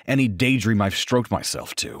had, any daydream I've stroked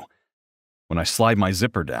myself to. When I slide my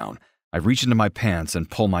zipper down, I reach into my pants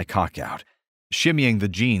and pull my cock out, shimmying the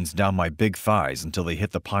jeans down my big thighs until they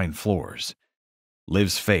hit the pine floors.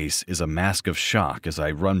 Liv's face is a mask of shock as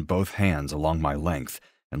I run both hands along my length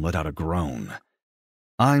and let out a groan.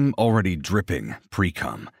 I'm already dripping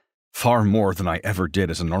pre-cum, far more than I ever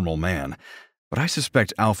did as a normal man, but I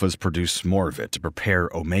suspect alphas produce more of it to prepare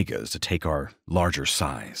omegas to take our larger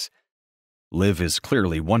size. Liv is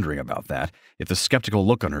clearly wondering about that, if the skeptical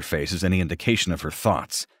look on her face is any indication of her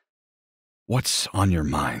thoughts. What's on your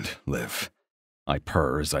mind, Liv? I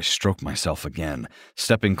purr as I stroke myself again,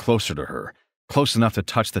 stepping closer to her, close enough to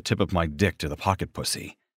touch the tip of my dick to the pocket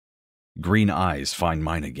pussy. Green eyes find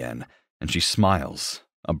mine again, and she smiles,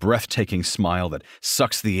 a breathtaking smile that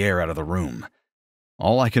sucks the air out of the room.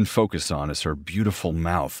 All I can focus on is her beautiful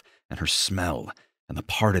mouth and her smell and the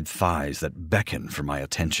parted thighs that beckon for my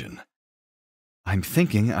attention. I'm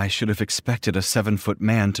thinking I should have expected a 7-foot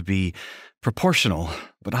man to be proportional,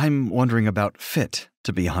 but I'm wondering about fit,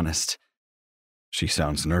 to be honest. She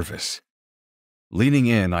sounds nervous. Leaning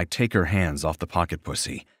in, I take her hands off the pocket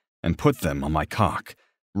pussy and put them on my cock,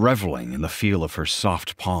 reveling in the feel of her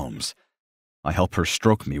soft palms. I help her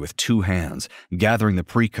stroke me with 2 hands, gathering the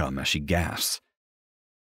pre-cum as she gasps.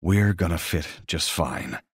 We're gonna fit just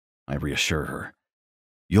fine, I reassure her.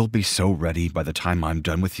 You'll be so ready by the time I'm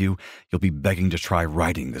done with you, you'll be begging to try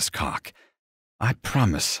riding this cock. I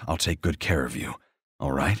promise I'll take good care of you,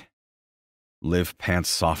 all right? Liv pants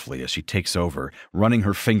softly as she takes over, running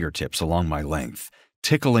her fingertips along my length,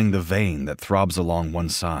 tickling the vein that throbs along one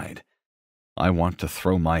side. I want to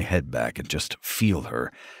throw my head back and just feel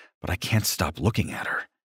her, but I can't stop looking at her.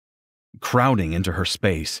 Crowding into her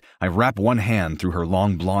space, I wrap one hand through her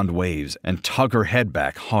long blonde waves and tug her head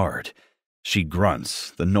back hard. She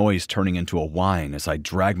grunts, the noise turning into a whine as I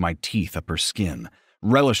drag my teeth up her skin,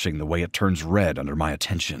 relishing the way it turns red under my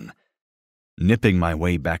attention. Nipping my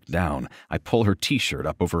way back down, I pull her t-shirt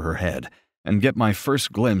up over her head and get my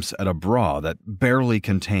first glimpse at a bra that barely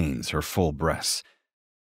contains her full breasts.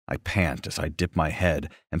 I pant as I dip my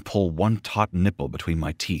head and pull one taut nipple between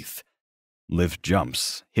my teeth. Liv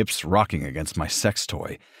jumps, hips rocking against my sex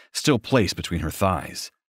toy, still placed between her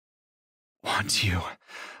thighs. "Want you.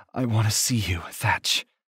 I want to see you, Thatch,"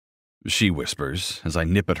 she whispers as I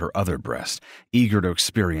nip at her other breast, eager to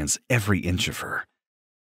experience every inch of her.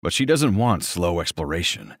 But she doesn't want slow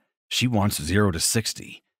exploration. She wants 0 to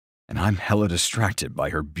 60, and I'm hella distracted by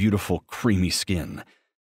her beautiful, creamy skin.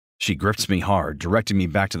 She grips me hard, directing me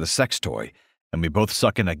back to the sex toy, and we both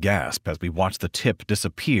suck in a gasp as we watch the tip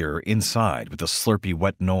disappear inside with a slurpy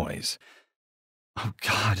wet noise. "Oh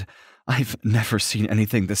God, I've never seen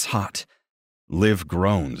anything this hot." Liv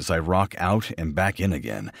groans as I rock out and back in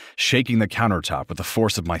again, shaking the countertop with the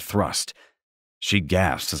force of my thrust. She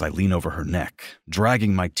gasps as I lean over her neck,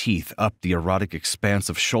 dragging my teeth up the erotic expanse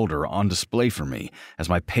of shoulder on display for me as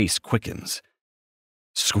my pace quickens.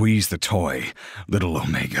 "Squeeze the toy, little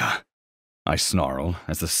Omega," I snarl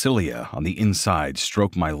as the cilia on the inside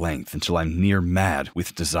stroke my length until I'm near mad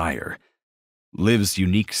with desire. Liv's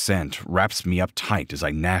unique scent wraps me up tight as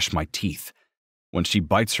I gnash my teeth. When she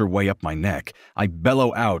bites her way up my neck, I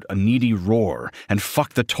bellow out a needy roar and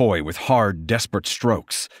fuck the toy with hard, desperate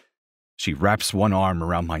strokes. She wraps one arm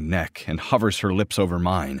around my neck and hovers her lips over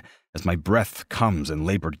mine as my breath comes in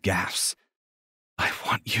labored gasps. "I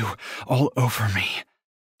want you all over me,"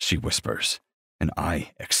 she whispers, and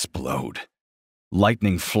I explode.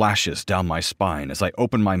 Lightning flashes down my spine as I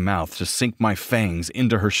open my mouth to sink my fangs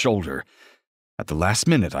into her shoulder. At the last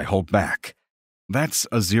minute, I hold back. That's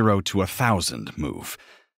a 0 to 1,000 move.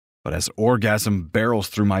 But as orgasm barrels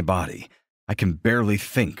through my body, I can barely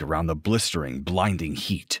think around the blistering, blinding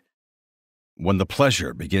heat. When the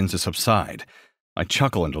pleasure begins to subside, I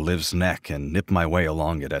chuckle into Liv's neck and nip my way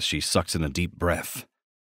along it as she sucks in a deep breath.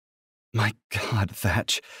 "My God,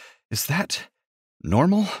 Thatch, is that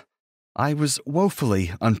normal? I was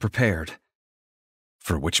woefully unprepared."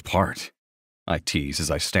 "For which part?" I tease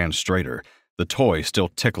as I stand straighter, the toy still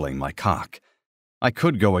tickling my cock. I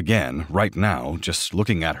could go again, right now, just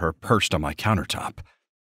looking at her perched on my countertop.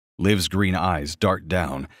 Liv's green eyes dart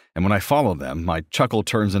down, and when I follow them, my chuckle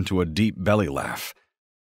turns into a deep belly laugh.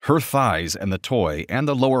 Her thighs and the toy and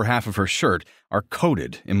the lower half of her shirt are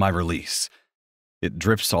coated in my release. It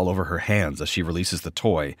drips all over her hands as she releases the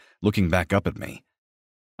toy, looking back up at me.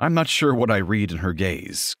 I'm not sure what I read in her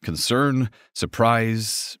gaze. Concern,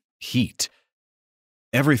 surprise, heat.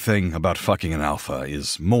 Everything about fucking an alpha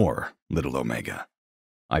is more, little Omega.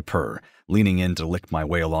 I purr, leaning in to lick my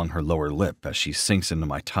way along her lower lip as she sinks into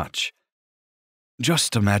my touch.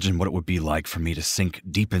 Just imagine what it would be like for me to sink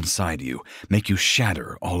deep inside you, make you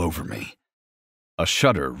shatter all over me. A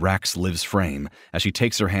shudder racks Liv's frame as she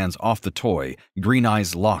takes her hands off the toy, green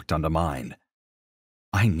eyes locked onto mine.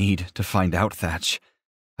 "I need to find out, Thatch.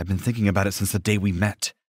 I've been thinking about it since the day we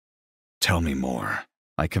met." "Tell me more,"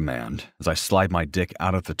 I command as I slide my dick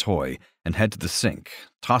out of the toy and head to the sink,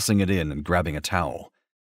 tossing it in and grabbing a towel.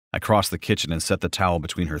 I cross the kitchen and set the towel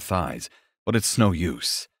between her thighs, but it's no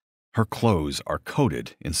use. Her clothes are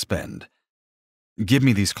coated in spend. "Give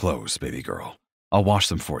me these clothes, baby girl. I'll wash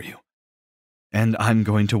them for you." "And I'm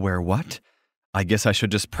going to wear what? I guess I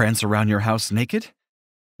should just prance around your house naked?"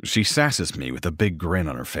 She sasses me with a big grin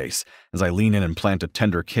on her face as I lean in and plant a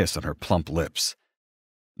tender kiss on her plump lips.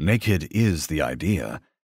 "Naked is the idea.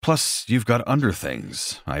 Plus, you've got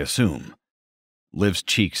underthings, I assume." Liv's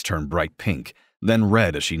cheeks turn bright pink, then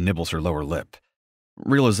red as she nibbles her lower lip.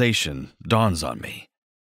 Realization dawns on me.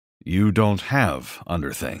 "You don't have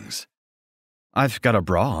underthings." "I've got a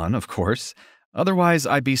bra on, of course. Otherwise,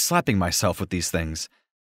 I'd be slapping myself with these things."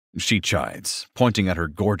 She chides, pointing at her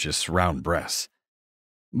gorgeous round breasts.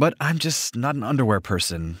 "But I'm just not an underwear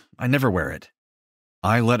person. I never wear it."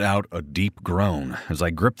 I let out a deep groan as I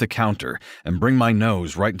grip the counter and bring my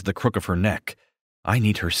nose right into the crook of her neck. I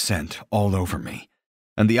need her scent all over me.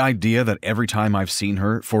 And the idea that every time I've seen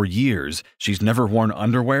her, for years, she's never worn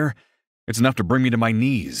underwear, it's enough to bring me to my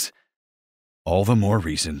knees. "All the more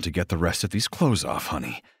reason to get the rest of these clothes off,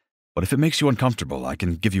 honey. But if it makes you uncomfortable, I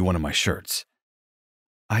can give you one of my shirts."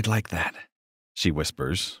 "I'd like that," she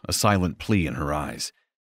whispers, a silent plea in her eyes.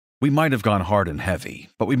 We might have gone hard and heavy,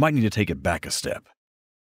 but we might need to take it back a step.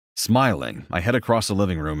 Smiling, I head across the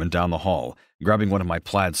living room and down the hall, grabbing one of my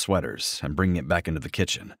plaid sweaters and bringing it back into the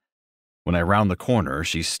kitchen. When I round the corner,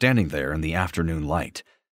 she's standing there in the afternoon light.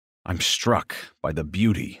 I'm struck by the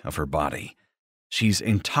beauty of her body. She's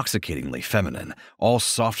intoxicatingly feminine, all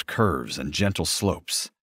soft curves and gentle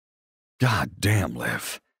slopes. "God damn,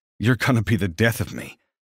 Liv. You're gonna be the death of me."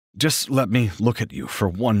 Just let me look at you for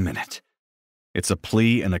 1 minute." It's a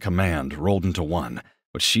plea and a command rolled into one,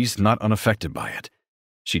 but she's not unaffected by it.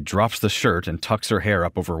 She drops the shirt and tucks her hair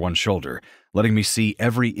up over one shoulder, letting me see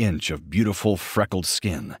every inch of beautiful freckled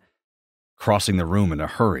skin. Crossing the room in a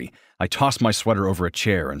hurry, I toss my sweater over a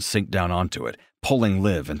chair and sink down onto it, pulling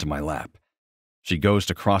Liv into my lap. She goes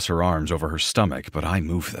to cross her arms over her stomach, but I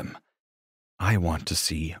move them. "I want to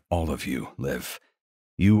see all of you, Liv.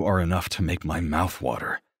 You are enough to make my mouth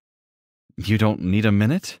water." "You don't need a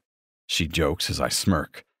minute?" she jokes as I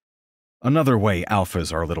smirk. "Another way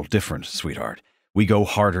alphas are a little different, sweetheart. We go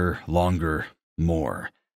harder, longer, more.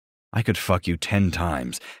 I could fuck you 10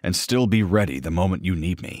 times and still be ready the moment you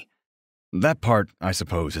need me. That part, I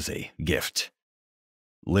suppose, is a gift."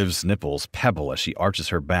 Liv's nipples pebble as she arches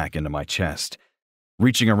her back into my chest.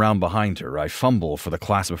 Reaching around behind her, I fumble for the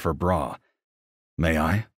clasp of her bra. "May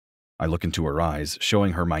I?" I look into her eyes,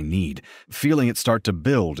 showing her my need, feeling it start to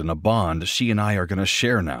build in a bond she and I are going to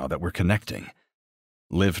share now that we're connecting.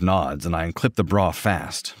 Liv nods, and I unclip the bra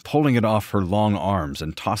fast, pulling it off her long arms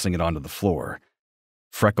and tossing it onto the floor.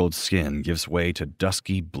 Freckled skin gives way to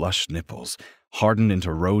dusky, blush nipples, hardened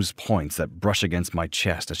into rose points that brush against my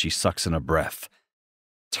chest as she sucks in a breath.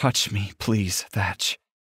 "Touch me, please, Thatch."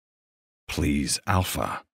 "Please,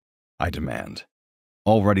 Alpha," I demand.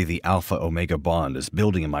 Already the Alpha-Omega bond is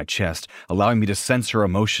building in my chest, allowing me to sense her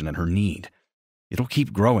emotion and her need. It'll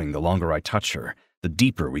keep growing the longer I touch her, the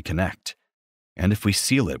deeper we connect. And if we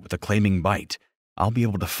seal it with a claiming bite, I'll be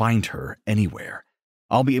able to find her anywhere.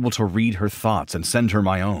 I'll be able to read her thoughts and send her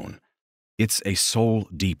my own. It's a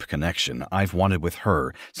soul-deep connection I've wanted with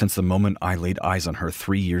her since the moment I laid eyes on her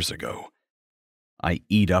 3 years ago. I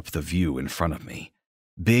eat up the view in front of me.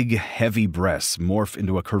 Big, heavy breasts morph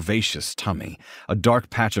into a curvaceous tummy, a dark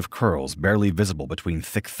patch of curls barely visible between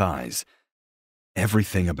thick thighs.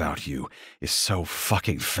 "Everything about you is so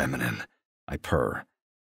fucking feminine," I purr.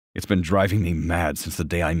 "It's been driving me mad since the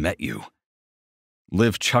day I met you."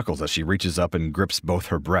 Liv chuckles as she reaches up and grips both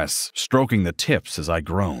her breasts, stroking the tips as I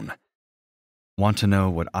groan. "Want to know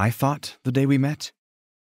what I thought the day we met?"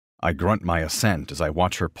 I grunt my assent as I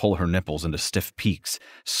watch her pull her nipples into stiff peaks,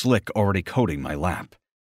 slick already coating my lap.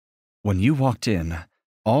 "When you walked in,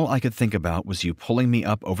 all I could think about was you pulling me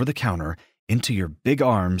up over the counter into your big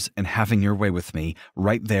arms and having your way with me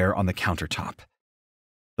right there on the countertop."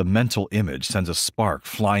 The mental image sends a spark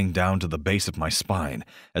flying down to the base of my spine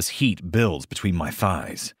as heat builds between my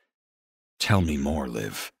thighs. "Tell me more,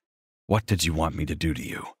 Liv. What did you want me to do to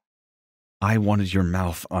you?" "I wanted your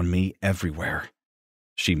mouth on me everywhere,"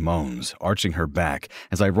 she moans, arching her back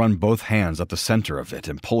as I run both hands up the center of it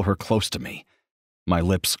and pull her close to me. My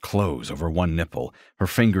lips close over one nipple, her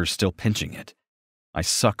fingers still pinching it. I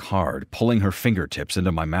suck hard, pulling her fingertips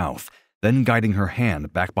into my mouth, then guiding her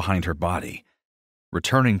hand back behind her body.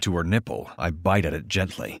 Returning to her nipple, I bite at it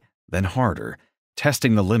gently, then harder,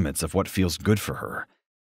 testing the limits of what feels good for her.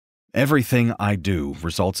 Everything I do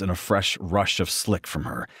results in a fresh rush of slick from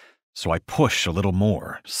her, so I push a little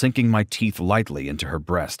more, sinking my teeth lightly into her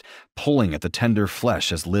breast, pulling at the tender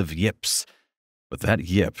flesh as Liv yips. But that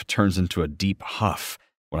yip turns into a deep huff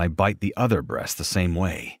when I bite the other breast the same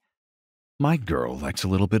way. My girl likes a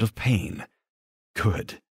little bit of pain.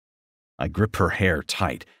 Good. I grip her hair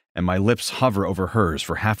tight, and my lips hover over hers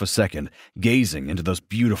for half a second, gazing into those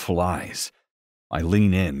beautiful eyes. I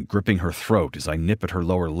lean in, gripping her throat as I nip at her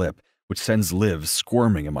lower lip, which sends Liv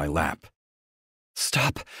squirming in my lap.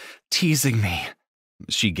 "Stop teasing me,"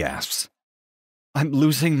 she gasps. "I'm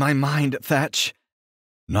losing my mind, Thatch."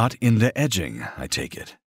 "Not into edging, I take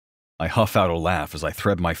it." I huff out a laugh as I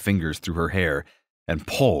thread my fingers through her hair and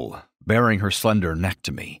pull, bearing her slender neck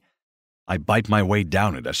to me. I bite my way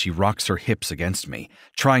down it as she rocks her hips against me,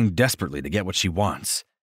 trying desperately to get what she wants.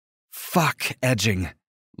 "Fuck edging,"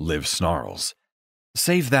 Liv snarls.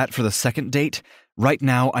 "Save that for the second date. Right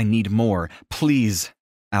now I need more. Please,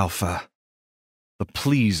 Alpha." The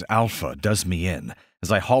 "please, Alpha" does me in as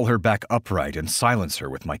I haul her back upright and silence her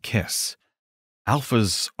with my kiss.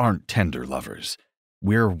 Alphas aren't tender lovers.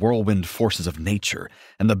 We're whirlwind forces of nature,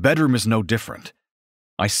 and the bedroom is no different.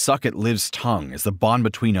 I suck at Liv's tongue as the bond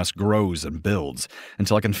between us grows and builds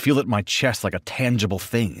until I can feel it in my chest like a tangible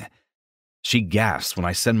thing. She gasps when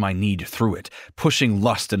I send my need through it, pushing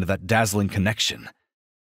lust into that dazzling connection.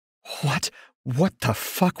 What the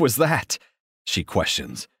fuck was that?" she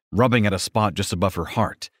questions, rubbing at a spot just above her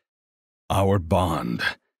heart. "Our bond,"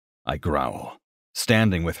 I growl,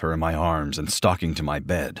 standing with her in my arms and stalking to my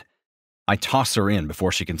bed. I toss her in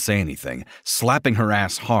before she can say anything, slapping her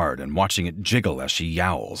ass hard and watching it jiggle as she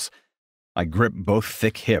yowls. I grip both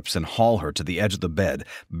thick hips and haul her to the edge of the bed,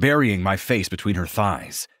 burying my face between her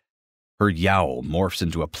thighs. Her yowl morphs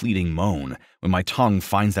into a pleading moan when my tongue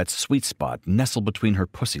finds that sweet spot nestled between her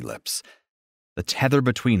pussy lips. The tether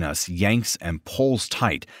between us yanks and pulls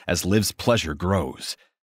tight as Liv's pleasure grows.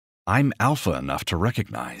 I'm alpha enough to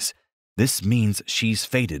recognize this means she's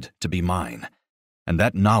fated to be mine, and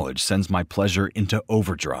that knowledge sends my pleasure into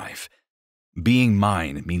overdrive. Being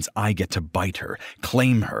mine means I get to bite her,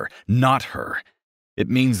 claim her, not her. It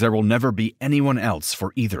means there will never be anyone else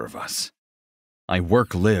for either of us. I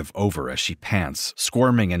work Liv over as she pants,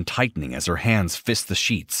 squirming and tightening as her hands fist the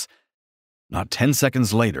sheets. Not 10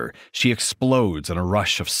 seconds later, she explodes in a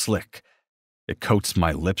rush of slick. It coats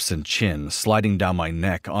my lips and chin, sliding down my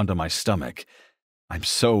neck onto my stomach. I'm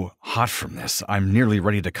so hot from this, I'm nearly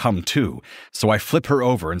ready to come too, so I flip her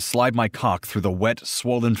over and slide my cock through the wet,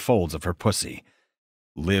 swollen folds of her pussy.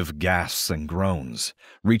 Liv gasps and groans,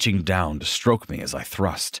 reaching down to stroke me as I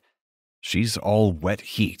thrust. She's all wet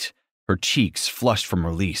heat, her cheeks flushed from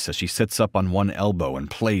release as she sits up on one elbow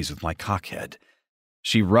and plays with my cockhead.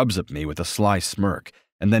 She rubs at me with a sly smirk,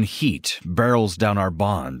 and then heat barrels down our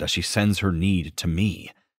bond as she sends her need to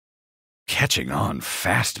me. Catching on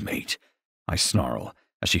fast, mate, I snarl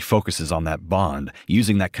as she focuses on that bond,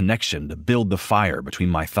 using that connection to build the fire between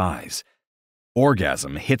my thighs.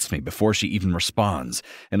 Orgasm hits me before she even responds,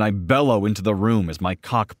 and I bellow into the room as my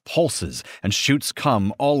cock pulses and shoots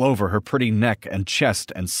cum all over her pretty neck and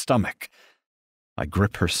chest and stomach. I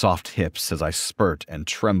grip her soft hips as I spurt and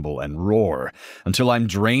tremble and roar until I'm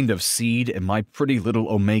drained of seed and my pretty little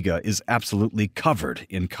omega is absolutely covered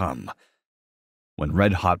in cum. When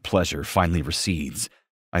red-hot pleasure finally recedes,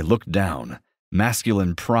 I look down,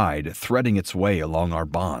 masculine pride threading its way along our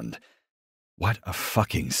bond. What a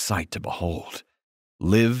fucking sight to behold.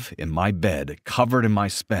 Liv in my bed, covered in my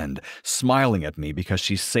spend, smiling at me because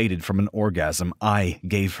she's sated from an orgasm I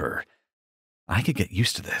gave her. I could get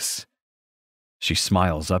used to this. She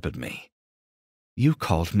smiles up at me. You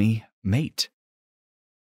called me mate.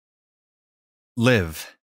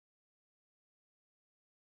 Liv.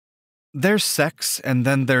 There's sex, and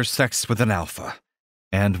then there's sex with an alpha.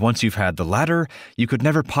 And once you've had the latter, you could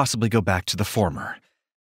never possibly go back to the former.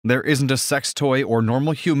 There isn't a sex toy or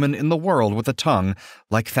normal human in the world with a tongue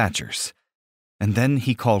like Thatcher's. And then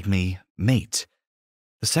he called me mate.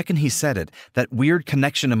 The second he said it, that weird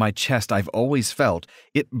connection in my chest I've always felt,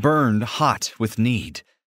 it burned hot with need.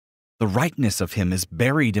 The rightness of him is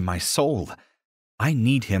buried in my soul. I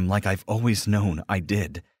need him like I've always known I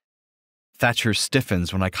did. Thatcher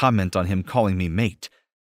stiffens when I comment on him calling me mate.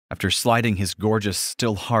 After sliding his gorgeous,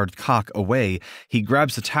 still hard cock away, he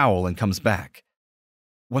grabs a towel and comes back.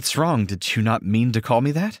 What's wrong? Did you not mean to call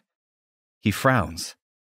me that? He frowns.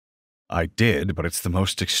 I did, but it's the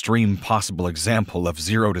most extreme possible example of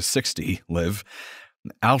 0 to 60, Liv.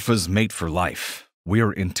 Alpha's mate for life.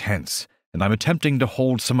 We're intense, and I'm attempting to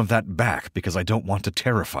hold some of that back because I don't want to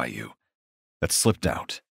terrify you. That slipped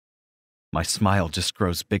out. My smile just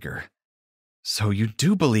grows bigger. So you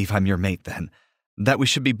do believe I'm your mate, then? That we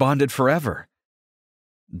should be bonded forever?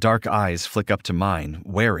 Dark eyes flick up to mine,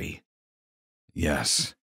 wary.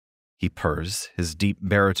 Yes, he purrs, his deep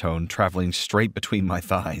baritone traveling straight between my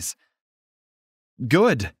thighs.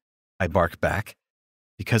 Good, I bark back,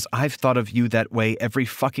 because I've thought of you that way every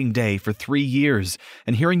fucking day for 3 years,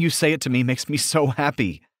 and hearing you say it to me makes me so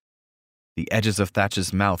happy. The edges of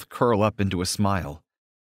Thatch's mouth curl up into a smile.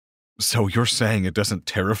 So you're saying it doesn't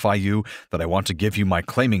terrify you that I want to give you my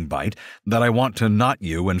claiming bite, that I want to knot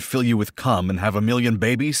you and fill you with cum and have 1,000,000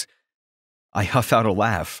 babies? I huff out a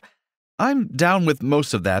laugh. I'm down with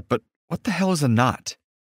most of that, but what the hell is a knot?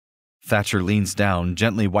 Thatcher leans down,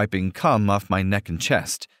 gently wiping cum off my neck and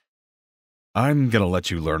chest. I'm gonna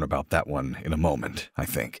let you learn about that one in a moment, I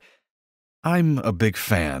think. I'm a big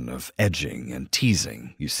fan of edging and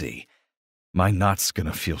teasing, you see. My knot's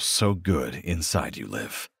gonna feel so good inside you,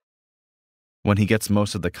 Liv. When he gets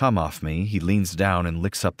most of the cum off me, he leans down and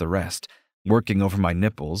licks up the rest, working over my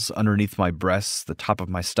nipples, underneath my breasts, the top of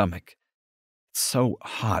my stomach. It's so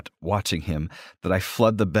hot watching him that I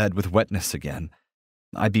flood the bed with wetness again.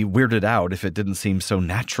 I'd be weirded out if it didn't seem so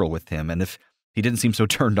natural with him and if he didn't seem so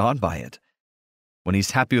turned on by it. When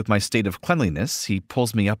he's happy with my state of cleanliness, he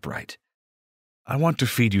pulls me upright. I want to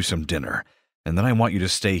feed you some dinner, and then I want you to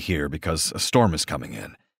stay here because a storm is coming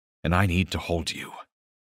in, and I need to hold you.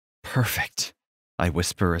 Perfect, I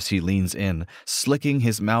whisper as he leans in, slicking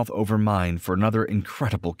his mouth over mine for another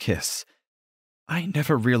incredible kiss. I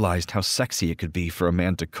never realized how sexy it could be for a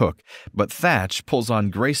man to cook, but Thatch pulls on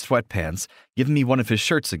gray sweatpants, giving me one of his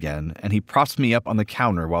shirts again, and he props me up on the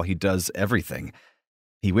counter while he does everything.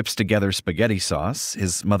 He whips together spaghetti sauce,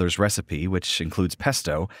 his mother's recipe, which includes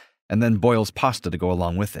pesto, and then boils pasta to go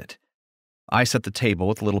along with it. I set the table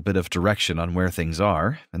with a little bit of direction on where things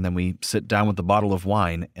are, and then we sit down with a bottle of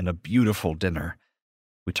wine and a beautiful dinner.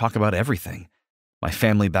 We talk about everything. My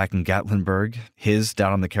family back in Gatlinburg, his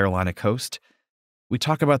down on the Carolina coast. We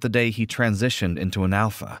talk about the day he transitioned into an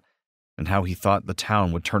alpha, and how he thought the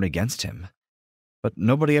town would turn against him. But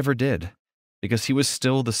nobody ever did, because he was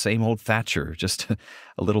still the same old Thatcher, just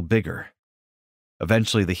a little bigger.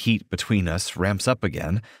 Eventually the heat between us ramps up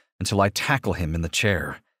again until I tackle him in the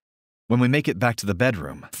chair. When we make it back to the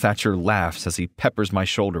bedroom, Thatcher laughs as he peppers my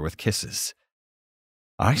shoulder with kisses.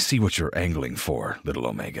 I see what you're angling for, little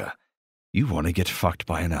Omega. You want to get fucked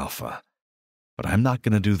by an alpha. But I'm not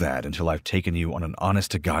going to do that until I've taken you on an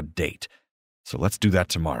honest-to-God date. So let's do that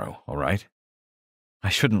tomorrow, all right? I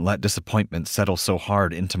shouldn't let disappointment settle so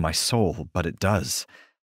hard into my soul, but it does.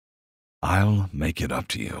 I'll make it up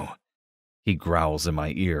to you. He growls in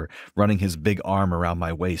my ear, running his big arm around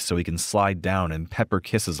my waist so he can slide down and pepper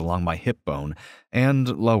kisses along my hip bone, and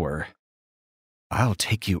lower. I'll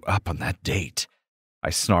take you up on that date. I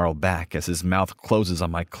snarl back as his mouth closes on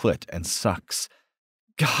my clit and sucks.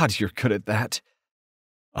 God, you're good at that.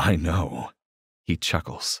 I know. He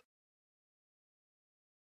chuckles.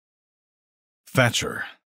 Thatcher.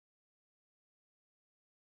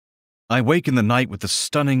 I wake in the night with the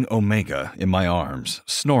stunning Omega in my arms,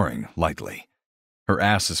 snoring lightly. Her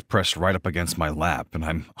ass is pressed right up against my lap, and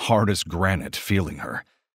I'm hard as granite feeling her.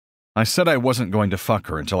 I said I wasn't going to fuck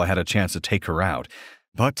her until I had a chance to take her out,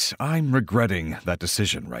 but I'm regretting that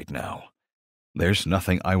decision right now. There's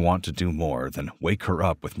nothing I want to do more than wake her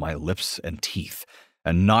up with my lips and teeth,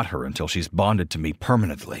 and knot her until she's bonded to me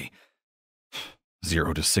permanently.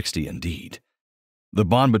 0 to 60 indeed. The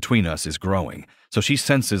bond between us is growing, so she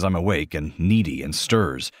senses I'm awake and needy and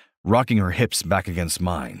stirs, rocking her hips back against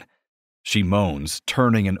mine. She moans,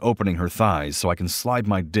 turning and opening her thighs so I can slide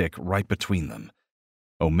my dick right between them.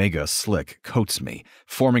 Omega slick coats me,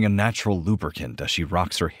 forming a natural lubricant as she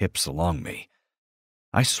rocks her hips along me.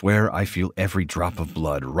 I swear I feel every drop of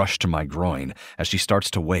blood rush to my groin as she starts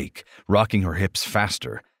to wake, rocking her hips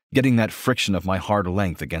faster, getting that friction of my hard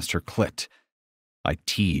length against her clit. I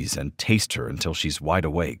tease and taste her until she's wide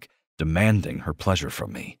awake, demanding her pleasure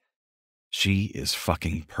from me. She is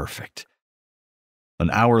fucking perfect.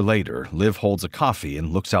 An hour later, Liv holds a coffee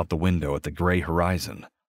and looks out the window at the gray horizon.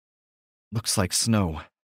 Looks like snow.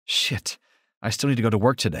 Shit, I still need to go to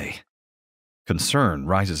work today. Concern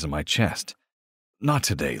rises in my chest. Not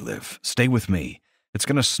today, Liv. Stay with me. It's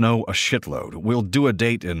gonna snow a shitload. We'll do a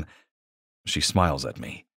date in... She smiles at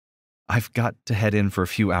me. I've got to head in for a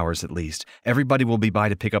few hours at least. Everybody will be by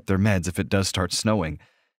to pick up their meds if it does start snowing.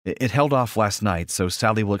 It held off last night, so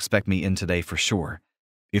Sally will expect me in today for sure.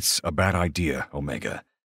 It's a bad idea, Omega.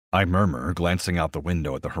 I murmur, glancing out the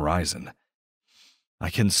window at the horizon. I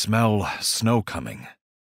can smell snow coming.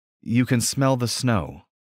 You can smell the snow,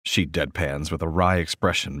 she deadpans with a wry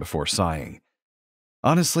expression before sighing.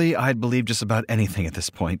 Honestly, I'd believe just about anything at this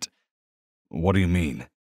point. What do you mean?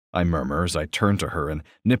 I murmur as I turn to her and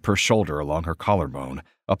nip her shoulder along her collarbone,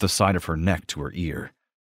 up the side of her neck to her ear.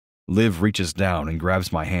 Liv reaches down and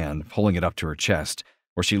grabs my hand, pulling it up to her chest,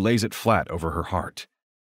 where she lays it flat over her heart.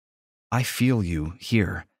 I feel you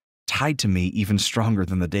here, tied to me even stronger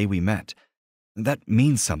than the day we met. That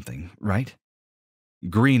means something, right?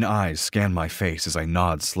 Green eyes scan my face as I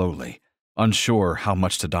nod slowly, unsure how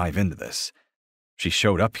much to dive into this. She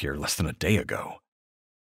showed up here less than a day ago.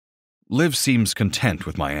 Liv seems content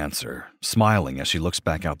with my answer, smiling as she looks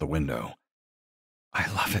back out the window.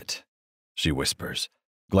 I love it, she whispers,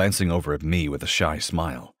 glancing over at me with a shy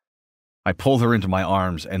smile. I pull her into my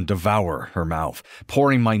arms and devour her mouth,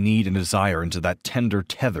 pouring my need and desire into that tender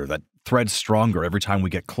tether that threads stronger every time we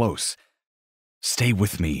get close. Stay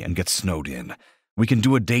with me and get snowed in. We can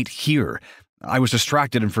do a date here. I was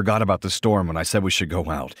distracted and forgot about the storm when I said we should go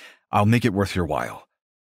out. I'll make it worth your while.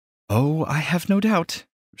 Oh, I have no doubt,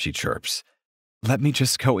 she chirps. Let me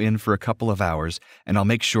just go in for a couple of hours, and I'll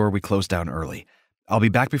make sure we close down early. I'll be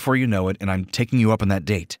back before you know it, and I'm taking you up on that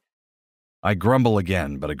date. I grumble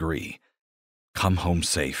again, but agree. Come home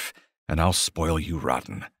safe, and I'll spoil you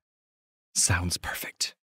rotten. Sounds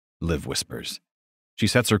perfect, Liv whispers. She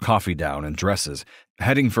sets her coffee down and dresses,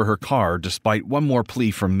 heading for her car despite one more plea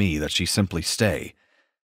from me that she simply stay.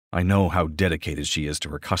 I know how dedicated she is to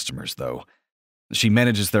her customers, though. She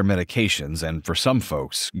manages their medications, and for some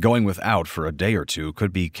folks, going without for a day or two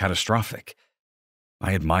could be catastrophic.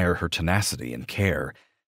 I admire her tenacity and care,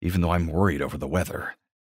 even though I'm worried over the weather.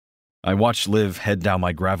 I watch Liv head down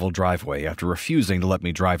my gravel driveway after refusing to let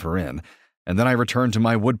me drive her in, and then I return to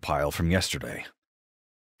my woodpile from yesterday.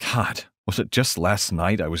 God, was it just last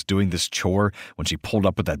night I was doing this chore when she pulled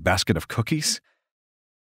up with that basket of cookies?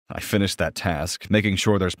 I finish that task, making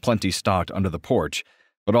sure there's plenty stocked under the porch,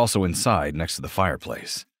 but also inside next to the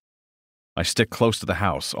fireplace. I stick close to the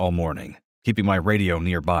house all morning, keeping my radio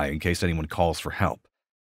nearby in case anyone calls for help.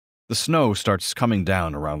 The snow starts coming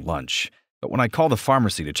down around lunch, but when I call the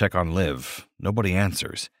pharmacy to check on Liv, nobody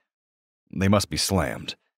answers. They must be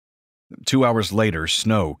slammed. 2 hours later,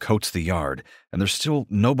 snow coats the yard, and there's still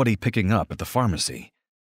nobody picking up at the pharmacy.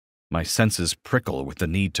 My senses prickle with the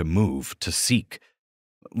need to move, to seek.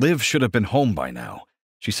 Liv should have been home by now.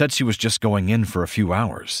 She said she was just going in for a few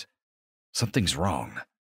hours. Something's wrong.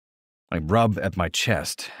 I rub at my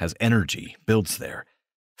chest as energy builds there.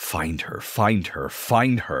 Find her, find her,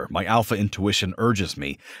 find her, my alpha intuition urges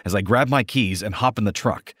me as I grab my keys and hop in the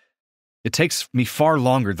truck. It takes me far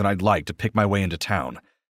longer than I'd like to pick my way into town,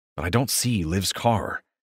 but I don't see Liv's car.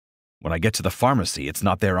 When I get to the pharmacy, it's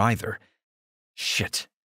not there either. Shit.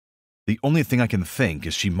 The only thing I can think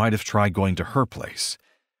is she might have tried going to her place.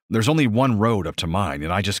 There's only one road up to mine,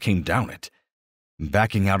 and I just came down it.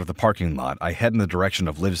 Backing out of the parking lot, I head in the direction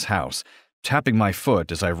of Liv's house, tapping my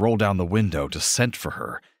foot as I roll down the window to scent for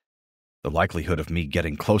her. The likelihood of me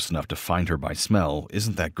getting close enough to find her by smell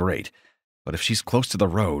isn't that great, but if she's close to the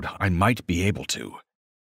road, I might be able to.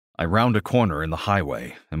 I round a corner in the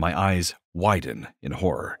highway, and my eyes widen in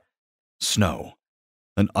horror. Snow.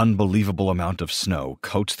 An unbelievable amount of snow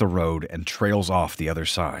coats the road and trails off the other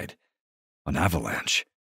side. An avalanche.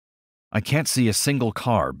 I can't see a single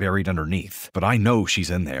car buried underneath, but I know she's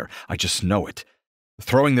in there. I just know it.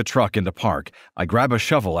 Throwing the truck into park, I grab a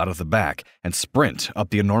shovel out of the back and sprint up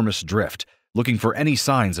the enormous drift, looking for any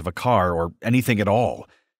signs of a car or anything at all.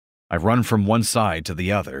 I run from one side to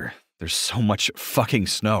the other. There's so much fucking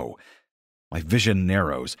snow. My vision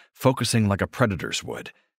narrows, focusing like a predator's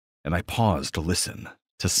would, and I pause to listen,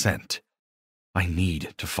 to scent. I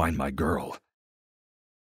need to find my girl.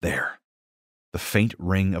 There. The faint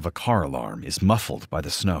ring of a car alarm is muffled by the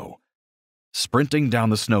snow. Sprinting down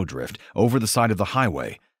the snowdrift, over the side of the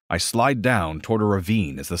highway, I slide down toward a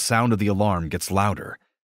ravine as the sound of the alarm gets louder.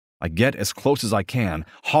 I get as close as I can,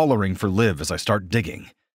 hollering for Liv as I start digging.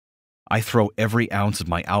 I throw every ounce of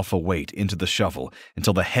my alpha weight into the shovel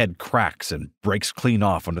until the head cracks and breaks clean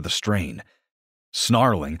off under the strain.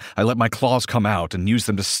 Snarling, I let my claws come out and use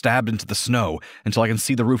them to stab into the snow until I can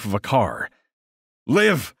see the roof of a car.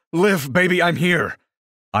 Liv! Liv, baby, I'm here!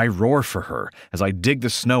 I roar for her as I dig the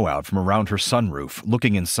snow out from around her sunroof,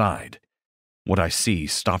 looking inside. What I see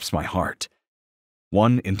stops my heart.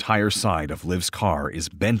 One entire side of Liv's car is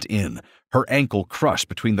bent in, her ankle crushed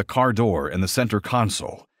between the car door and the center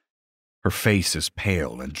console. Her face is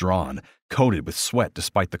pale and drawn, coated with sweat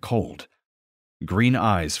despite the cold. Green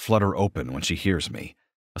eyes flutter open when she hears me,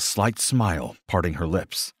 a slight smile parting her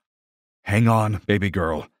lips. Hang on, baby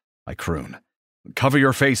girl, I croon. Cover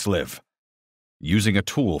your face, Liv. Using a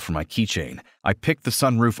tool from my keychain, I pick the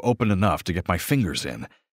sunroof open enough to get my fingers in,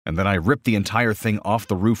 and then I rip the entire thing off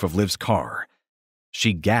the roof of Liv's car.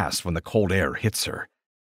 She gasps when the cold air hits her.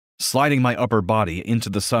 Sliding my upper body into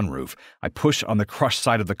the sunroof, I push on the crushed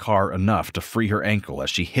side of the car enough to free her ankle as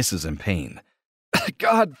she hisses in pain.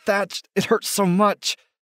 God, Thatch, it hurts so much,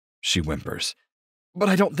 she whimpers. But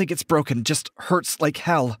I don't think it's broken, just hurts like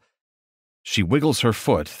hell. She wiggles her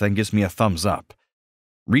foot, then gives me a thumbs up.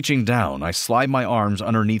 Reaching down, I slide my arms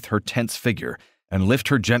underneath her tense figure and lift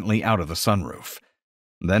her gently out of the sunroof.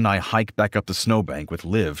 Then I hike back up the snowbank with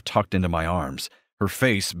Liv tucked into my arms, her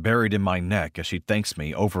face buried in my neck as she thanks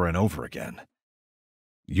me over and over again.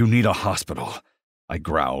 You need a hospital, I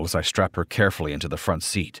growl as I strap her carefully into the front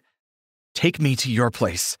seat. Take me to your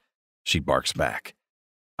place, she barks back.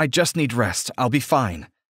 I just need rest. I'll be fine.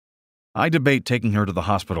 I debate taking her to the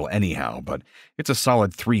hospital anyhow, but it's a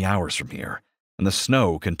solid 3 hours from here, and the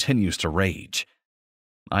snow continues to rage.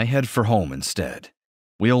 I head for home instead.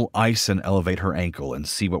 We'll ice and elevate her ankle and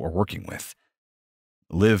see what we're working with.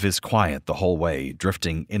 Liv is quiet the whole way,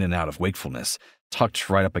 drifting in and out of wakefulness, tucked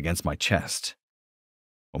right up against my chest.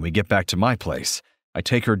 When we get back to my place, I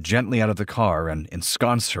take her gently out of the car and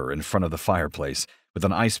ensconce her in front of the fireplace with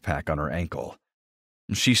an ice pack on her ankle.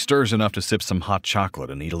 She stirs enough to sip some hot chocolate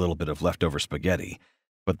and eat a little bit of leftover spaghetti,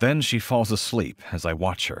 but then she falls asleep as I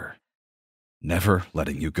watch her. Never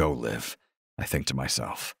letting you go, Liv, I think to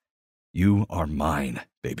myself. You are mine,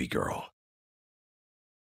 baby girl.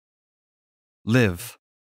 Liv.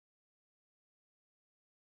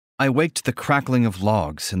 I wake to the crackling of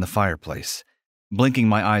logs in the fireplace, blinking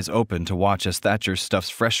my eyes open to watch as Thatcher stuffs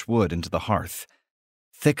fresh wood into the hearth.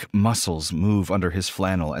 Thick muscles move under his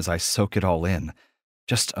flannel as I soak it all in,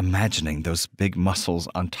 just imagining those big muscles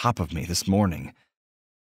on top of me this morning.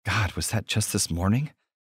 God, was that just this morning?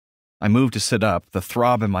 I move to sit up, the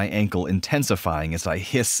throb in my ankle intensifying as I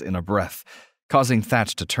hiss in a breath, causing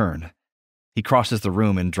Thatch to turn. He crosses the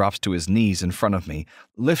room and drops to his knees in front of me,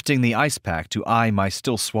 lifting the ice pack to eye my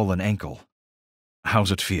still swollen ankle.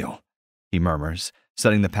 "How's it feel?" he murmurs,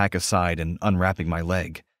 setting the pack aside and unwrapping my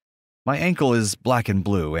leg. My ankle is black and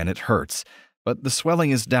blue and it hurts, but the swelling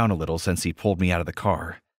is down a little since he pulled me out of the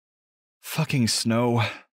car. "Fucking snow,"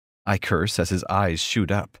 I curse as his eyes shoot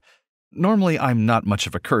up. Normally, I'm not much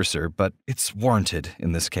of a cursor, but it's warranted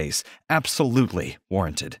in this case. Absolutely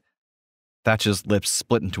warranted. Thatch's lips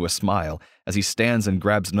split into a smile as he stands and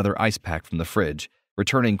grabs another ice pack from the fridge,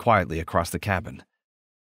 returning quietly across the cabin.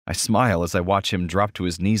 I smile as I watch him drop to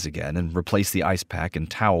his knees again and replace the ice pack and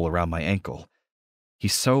towel around my ankle.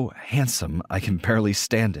 He's so handsome, I can barely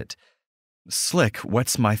stand it. Slick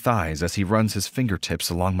wets my thighs as he runs his fingertips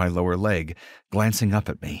along my lower leg, glancing up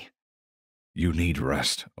at me. "You need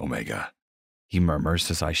rest, Omega," he murmurs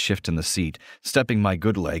as I shift in the seat, stepping my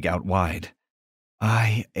good leg out wide.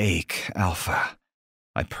 "I ache, Alpha."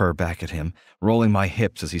 I purr back at him, rolling my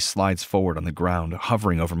hips as he slides forward on the ground,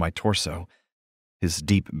 hovering over my torso. His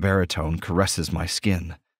deep baritone caresses my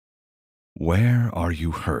skin. "Where are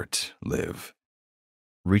you hurt, Liv?"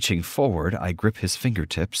 Reaching forward, I grip his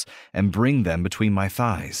fingertips and bring them between my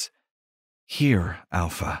thighs. "Here,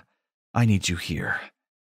 Alpha. I need you here."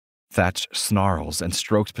 Thatch snarls and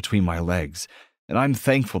strokes between my legs, and I'm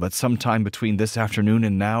thankful that sometime between this afternoon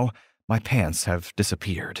and now, my pants have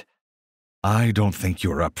disappeared. "I don't think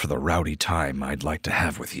you're up for the rowdy time I'd like to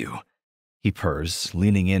have with you," he purrs,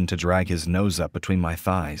 leaning in to drag his nose up between my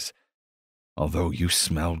thighs. "Although you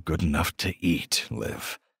smell good enough to eat,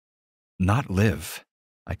 Liv." "Not Liv,"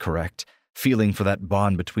 I correct, feeling for that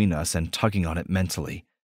bond between us and tugging on it mentally.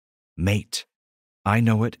 "Mate. I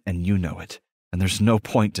know it and you know it, and there's no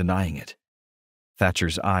point denying it."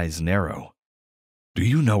 Thatcher's eyes narrow. "Do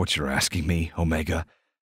you know what you're asking me, Omega?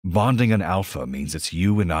 Bonding an Alpha means it's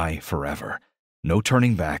you and I forever. No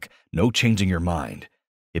turning back, no changing your mind.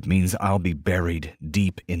 It means I'll be buried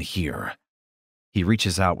deep in here." He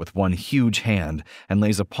reaches out with one huge hand and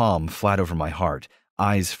lays a palm flat over my heart,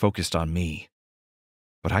 eyes focused on me.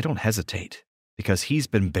 But I don't hesitate, because he's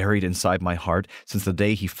been buried inside my heart since the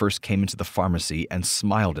day he first came into the pharmacy and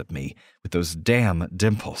smiled at me with those damn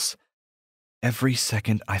dimples. "Every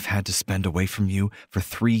second I've had to spend away from you for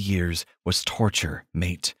 3 years was torture,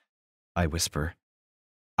 mate," I whisper.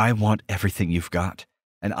 "I want everything you've got,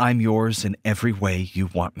 and I'm yours in every way you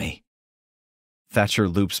want me." Thatcher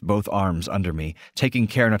loops both arms under me, taking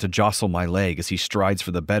care not to jostle my leg as he strides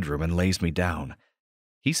for the bedroom and lays me down.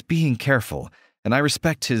 He's being careful, and I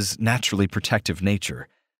respect his naturally protective nature,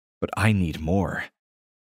 but I need more.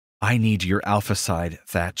 "I need your Alpha side,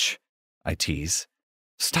 Thatch," I tease.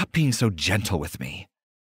 "Stop being so gentle with me."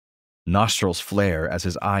 Nostrils flare as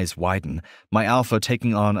his eyes widen, my Alpha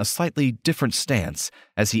taking on a slightly different stance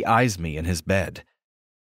as he eyes me in his bed.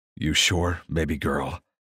 "You sure, baby girl?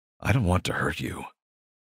 I don't want to hurt you."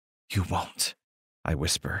 "You won't," I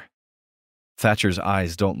whisper. Thatcher's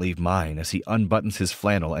eyes don't leave mine as he unbuttons his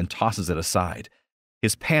flannel and tosses it aside.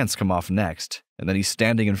 His pants come off next, and then he's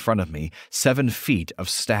standing in front of me, 7 feet of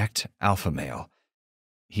stacked alpha male.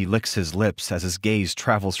 He licks his lips as his gaze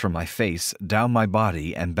travels from my face, down my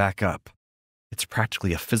body, and back up. It's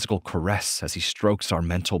practically a physical caress as he strokes our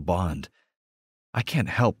mental bond. I can't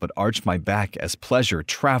help but arch my back as pleasure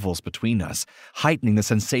travels between us, heightening the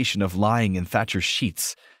sensation of lying in Thatcher's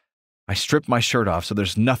sheets. I strip my shirt off so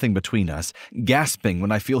there's nothing between us, gasping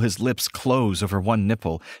when I feel his lips close over one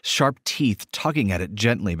nipple, sharp teeth tugging at it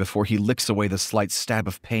gently before he licks away the slight stab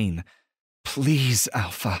of pain. "Please,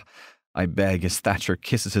 Alpha," I beg as Thatcher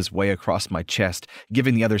kisses his way across my chest,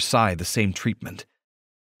 giving the other side the same treatment.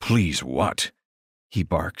 "Please what?" he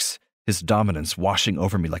barks, his dominance washing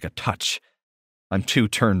over me like a touch. I'm too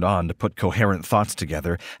turned on to put coherent thoughts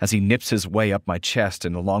together as he nips his way up my chest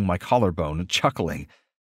and along my collarbone, chuckling.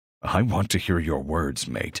 "I want to hear your words,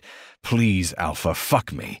 mate. Please, Alpha,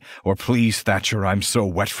 fuck me. Or please, Thatcher, I'm so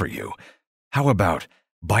wet for you. How about,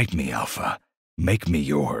 bite me, Alpha. Make me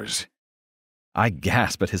yours." I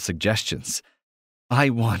gasp at his suggestions.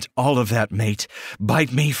 "I want all of that, mate.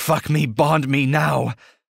 Bite me, fuck me, bond me now."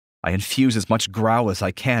 I infuse as much growl as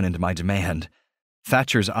I can into my demand.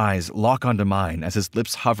 Thatcher's eyes lock onto mine as his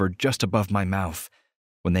lips hover just above my mouth.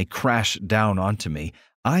 When they crash down onto me,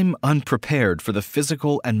 I'm unprepared for the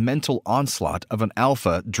physical and mental onslaught of an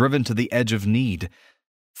alpha driven to the edge of need.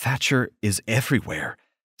 Thatcher is everywhere,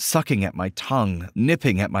 sucking at my tongue,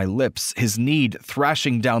 nipping at my lips, his need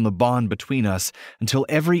thrashing down the bond between us until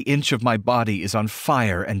every inch of my body is on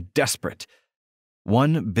fire and desperate.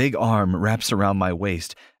 One big arm wraps around my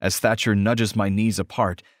waist as Thatcher nudges my knees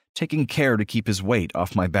apart, taking care to keep his weight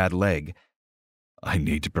off my bad leg. "I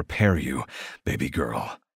need to prepare you, baby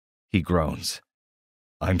girl," he groans.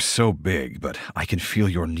 "I'm so big, but I can feel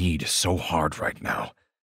your need so hard right now."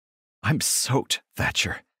 "I'm soaked,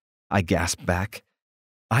 Thatcher," I gasp back.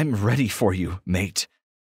 "I'm ready for you, mate."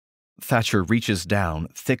 Thatcher reaches down,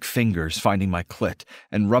 thick fingers finding my clit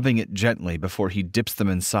and rubbing it gently before he dips them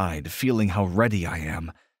inside, feeling how ready I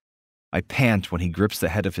am. I pant when he grips the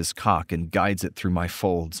head of his cock and guides it through my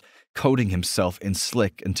folds, coating himself in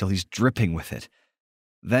slick until he's dripping with it.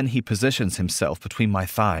 Then he positions himself between my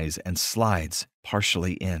thighs and slides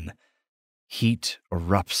partially in. Heat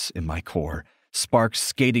erupts in my core, sparks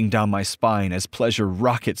skating down my spine as pleasure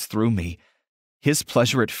rockets through me. His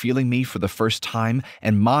pleasure at feeling me for the first time,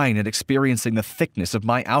 and mine at experiencing the thickness of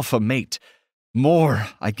my alpha mate. "More,"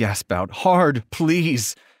 I gasp out. "Hard,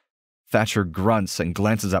 please." Thatcher grunts and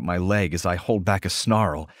glances at my leg as I hold back a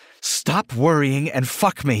snarl. "Stop worrying and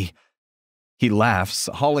fuck me." He laughs,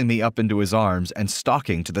 hauling me up into his arms and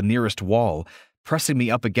stalking to the nearest wall, pressing me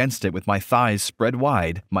up against it with my thighs spread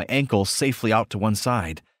wide, my ankles safely out to one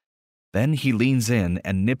side. Then he leans in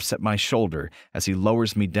and nips at my shoulder as he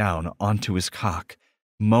lowers me down onto his cock,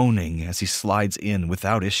 moaning as he slides in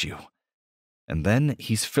without issue. And then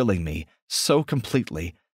he's filling me so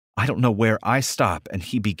completely, I don't know where I stop and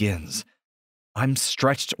he begins. I'm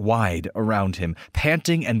stretched wide around him,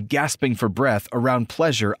 panting and gasping for breath around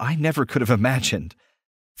pleasure I never could have imagined.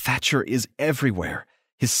 Thatcher is everywhere.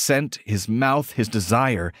 His scent, his mouth, his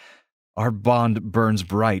desire. Our bond burns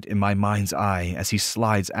bright in my mind's eye as he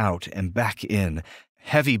slides out and back in,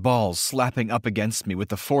 heavy balls slapping up against me with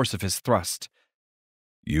the force of his thrust.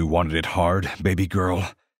 "You wanted it hard, baby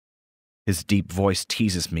girl?" His deep voice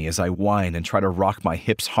teases me as I whine and try to rock my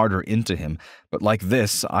hips harder into him, but like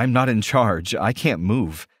this, I'm not in charge. I can't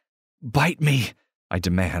move. "Bite me," I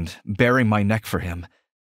demand, baring my neck for him.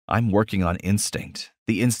 I'm working on instinct,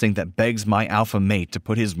 the instinct that begs my alpha mate to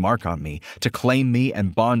put his mark on me, to claim me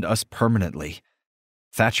and bond us permanently.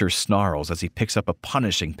 Thatcher snarls as he picks up a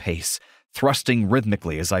punishing pace, thrusting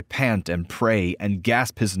rhythmically as I pant and pray and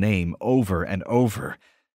gasp his name over and over.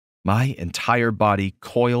 My entire body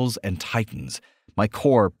coils and tightens, my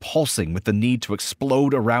core pulsing with the need to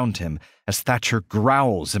explode around him as Thatcher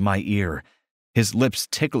growls in my ear, his lips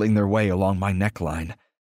tickling their way along my neckline.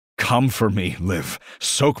 "Come for me, Liv.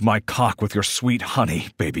 Soak my cock with your sweet honey,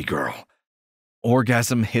 baby girl."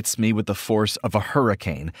 Orgasm hits me with the force of a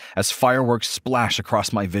hurricane as fireworks splash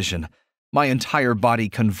across my vision, my entire body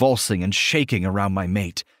convulsing and shaking around my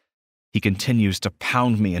mate. He continues to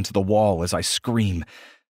pound me into the wall as I scream,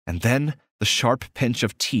 and then the sharp pinch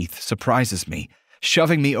of teeth surprises me,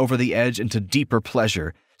 shoving me over the edge into deeper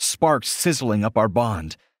pleasure, sparks sizzling up our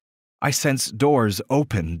bond. I sense doors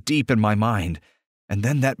open deep in my mind, and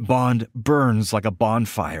then that bond burns like a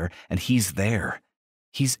bonfire, and he's there.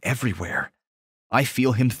 He's everywhere. I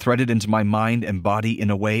feel him threaded into my mind and body in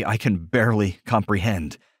a way I can barely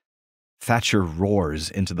comprehend. Thatcher roars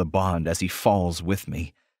into the bond as he falls with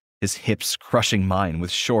me, his hips crushing mine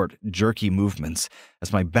with short, jerky movements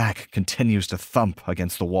as my back continues to thump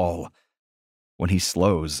against the wall. When he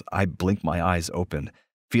slows, I blink my eyes open,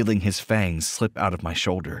 feeling his fangs slip out of my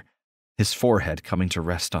shoulder, his forehead coming to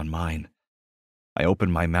rest on mine. I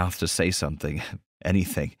open my mouth to say something,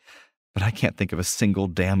 anything, but I can't think of a single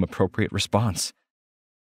damn appropriate response.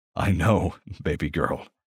 "I know, baby girl,"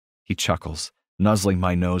 he chuckles, nuzzling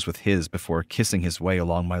my nose with his before kissing his way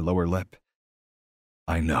along my lower lip.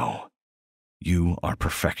 "I know. You are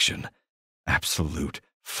perfection. Absolute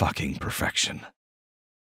fucking perfection."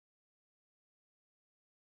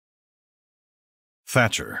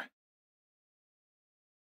 Thatcher.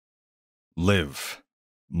 Liv.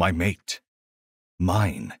 My mate.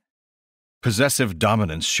 Mine. Possessive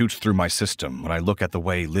dominance shoots through my system when I look at the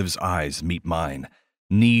way Liv's eyes meet mine,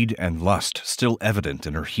 need and lust still evident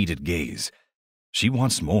in her heated gaze. She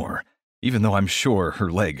wants more, even though I'm sure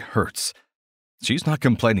her leg hurts. She's not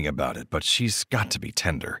complaining about it, but she's got to be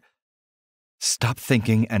tender. "Stop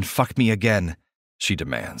thinking and fuck me again," she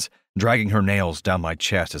demands, dragging her nails down my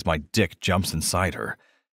chest as my dick jumps inside her.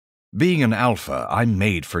 Being an alpha, I'm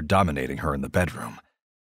made for dominating her in the bedroom.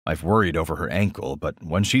 I've worried over her ankle, but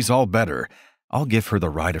when she's all better, I'll give her the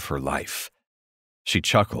ride of her life. She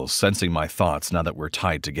chuckles, sensing my thoughts now that we're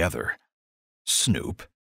tied together. "Snoop,"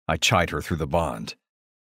 I chide her through the bond.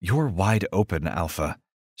 "You're wide open, Alpha,"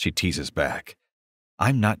 she teases back.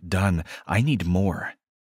 "I'm not done. I need more."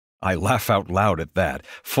 I laugh out loud at that,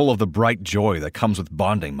 full of the bright joy that comes with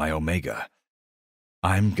bonding my Omega.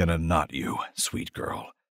 "I'm gonna knot you, sweet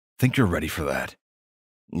girl. Think you're ready for that?"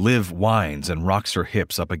 Liv whines and rocks her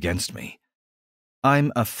hips up against me.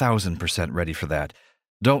 "I'm 1,000% ready for that,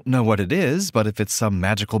 Don't know what it is, but if it's some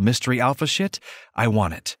magical mystery alpha shit, I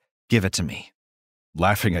want it. Give it to me.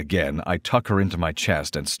 Laughing again, I tuck her into my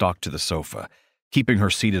chest and stalk to the sofa, keeping her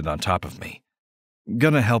seated on top of me.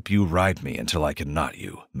 Gonna help you ride me until I can knot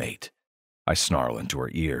you, mate. I snarl into her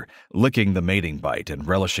ear, licking the mating bite and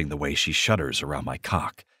relishing the way she shudders around my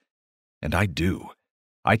cock. And I do.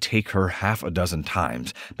 I take her half a dozen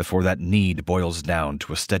times before that need boils down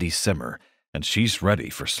to a steady simmer, and she's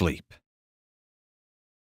ready for sleep.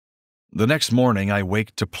 The next morning, I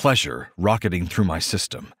wake to pleasure rocketing through my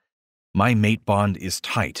system. My mate bond is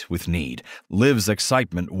tight with need, Liv's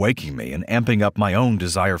excitement waking me and amping up my own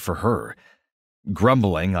desire for her.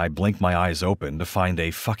 Grumbling, I blink my eyes open to find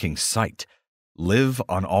a fucking sight. Liv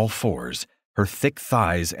on all fours, her thick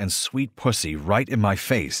thighs and sweet pussy right in my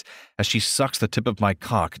face as she sucks the tip of my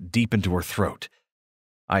cock deep into her throat.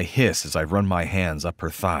 I hiss as I run my hands up her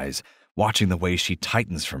thighs, watching the way she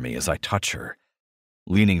tightens for me as I touch her.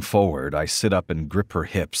 Leaning forward, I sit up and grip her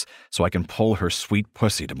hips so I can pull her sweet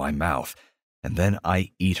pussy to my mouth, and then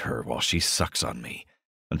I eat her while she sucks on me,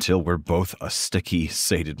 until we're both a sticky,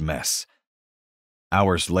 sated mess.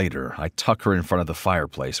 Hours later, I tuck her in front of the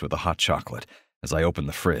fireplace with a hot chocolate as I open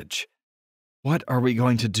the fridge. "What are we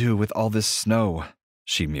going to do with all this snow?"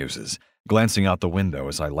 she muses, glancing out the window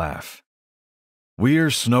as I laugh. "We're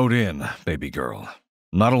snowed in, baby girl.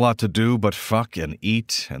 Not a lot to do but fuck and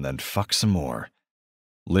eat and then fuck some more."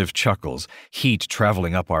 Liv chuckles, heat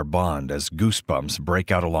traveling up our bond as goosebumps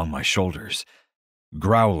break out along my shoulders.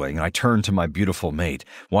 Growling, I turn to my beautiful mate,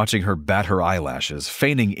 watching her bat her eyelashes,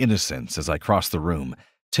 feigning innocence as I cross the room,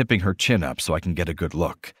 tipping her chin up so I can get a good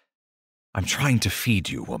look. "I'm trying to feed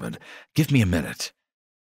you, woman. Give me a minute."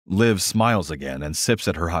 Liv smiles again and sips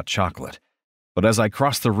at her hot chocolate. But as I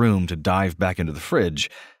cross the room to dive back into the fridge,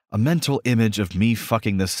 a mental image of me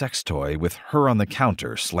fucking the sex toy with her on the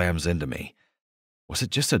counter slams into me. Was it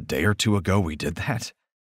just a day or two ago we did that?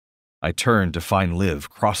 I turn to find Liv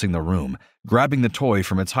crossing the room, grabbing the toy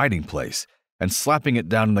from its hiding place, and slapping it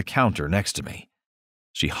down on the counter next to me.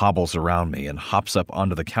 She hobbles around me and hops up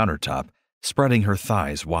onto the countertop, spreading her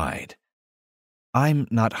thighs wide. "I'm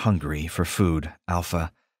not hungry for food,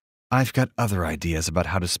 Alpha. I've got other ideas about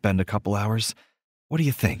how to spend a couple hours. What do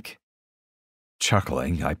you think?"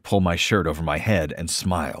 Chuckling, I pull my shirt over my head and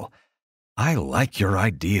smile. "I like your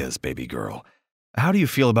ideas, baby girl. How do you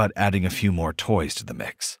feel about adding a few more toys to the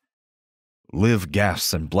mix?" Liv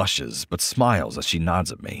gasps and blushes, but smiles as she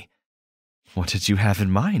nods at me. "What did you have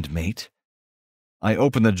in mind, mate?" I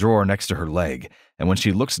open the drawer next to her leg, and when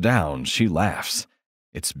she looks down, she laughs.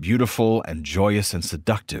 It's beautiful and joyous and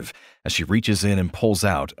seductive as she reaches in and pulls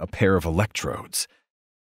out a pair of electrodes.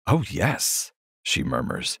 "Oh, yes," she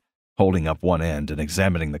murmurs, holding up one end and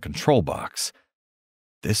examining the control box.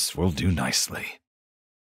 "This will do nicely."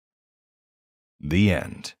 The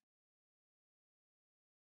end.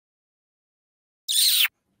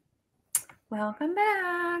 Welcome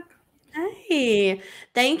back. Hey,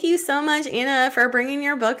 thank you so much, Anna, for bringing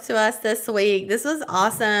your book to us this week. This was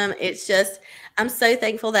awesome. It's just, I'm so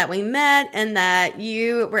thankful that we met and that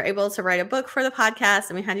you were able to write a book for the podcast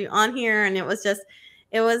and we had you on here. And it was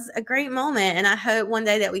a great moment. And I hope one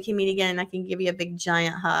day that we can meet again and I can give you a big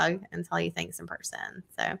giant hug and tell you thanks in person.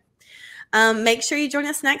 So make sure you join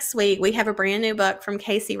us next week. We have a brand new book from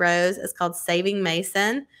Casey Rose. It's called Saving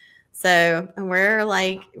Mason. So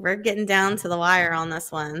we're getting down to the wire on this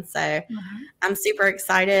one. So I'm super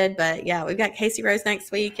excited. But yeah, we've got Casey Rose next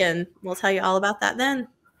week and we'll tell you all about that then.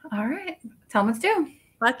 All right. Tell them what to do.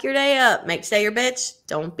 Fuck your day up. Make today your bitch.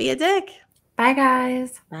 Don't be a dick. Bye,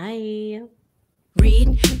 guys. Bye.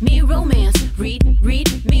 Read me romance. Read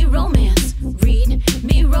me romance. Read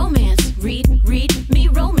me romance. Read me